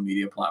funniest social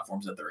media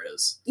platforms that there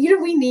is. You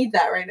know, we need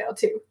that right now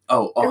too.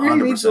 Oh, 100%.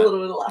 Everybody needs a little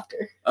bit of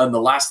laughter. And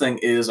the last thing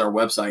is our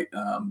website,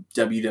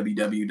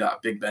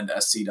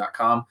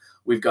 www.bigbendsc.com.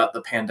 We've got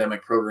the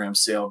pandemic program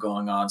sale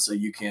going on, so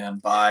you can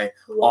buy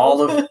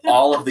all of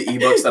the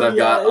ebooks that I've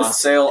got on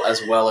sale,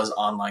 as well as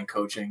online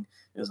coaching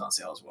is on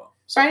sale as well.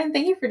 So, Brian,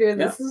 thank you for doing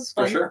this. This is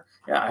fun. For sure.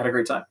 Yeah, I had a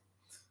great time.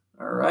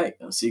 All right.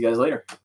 I'll see you guys later.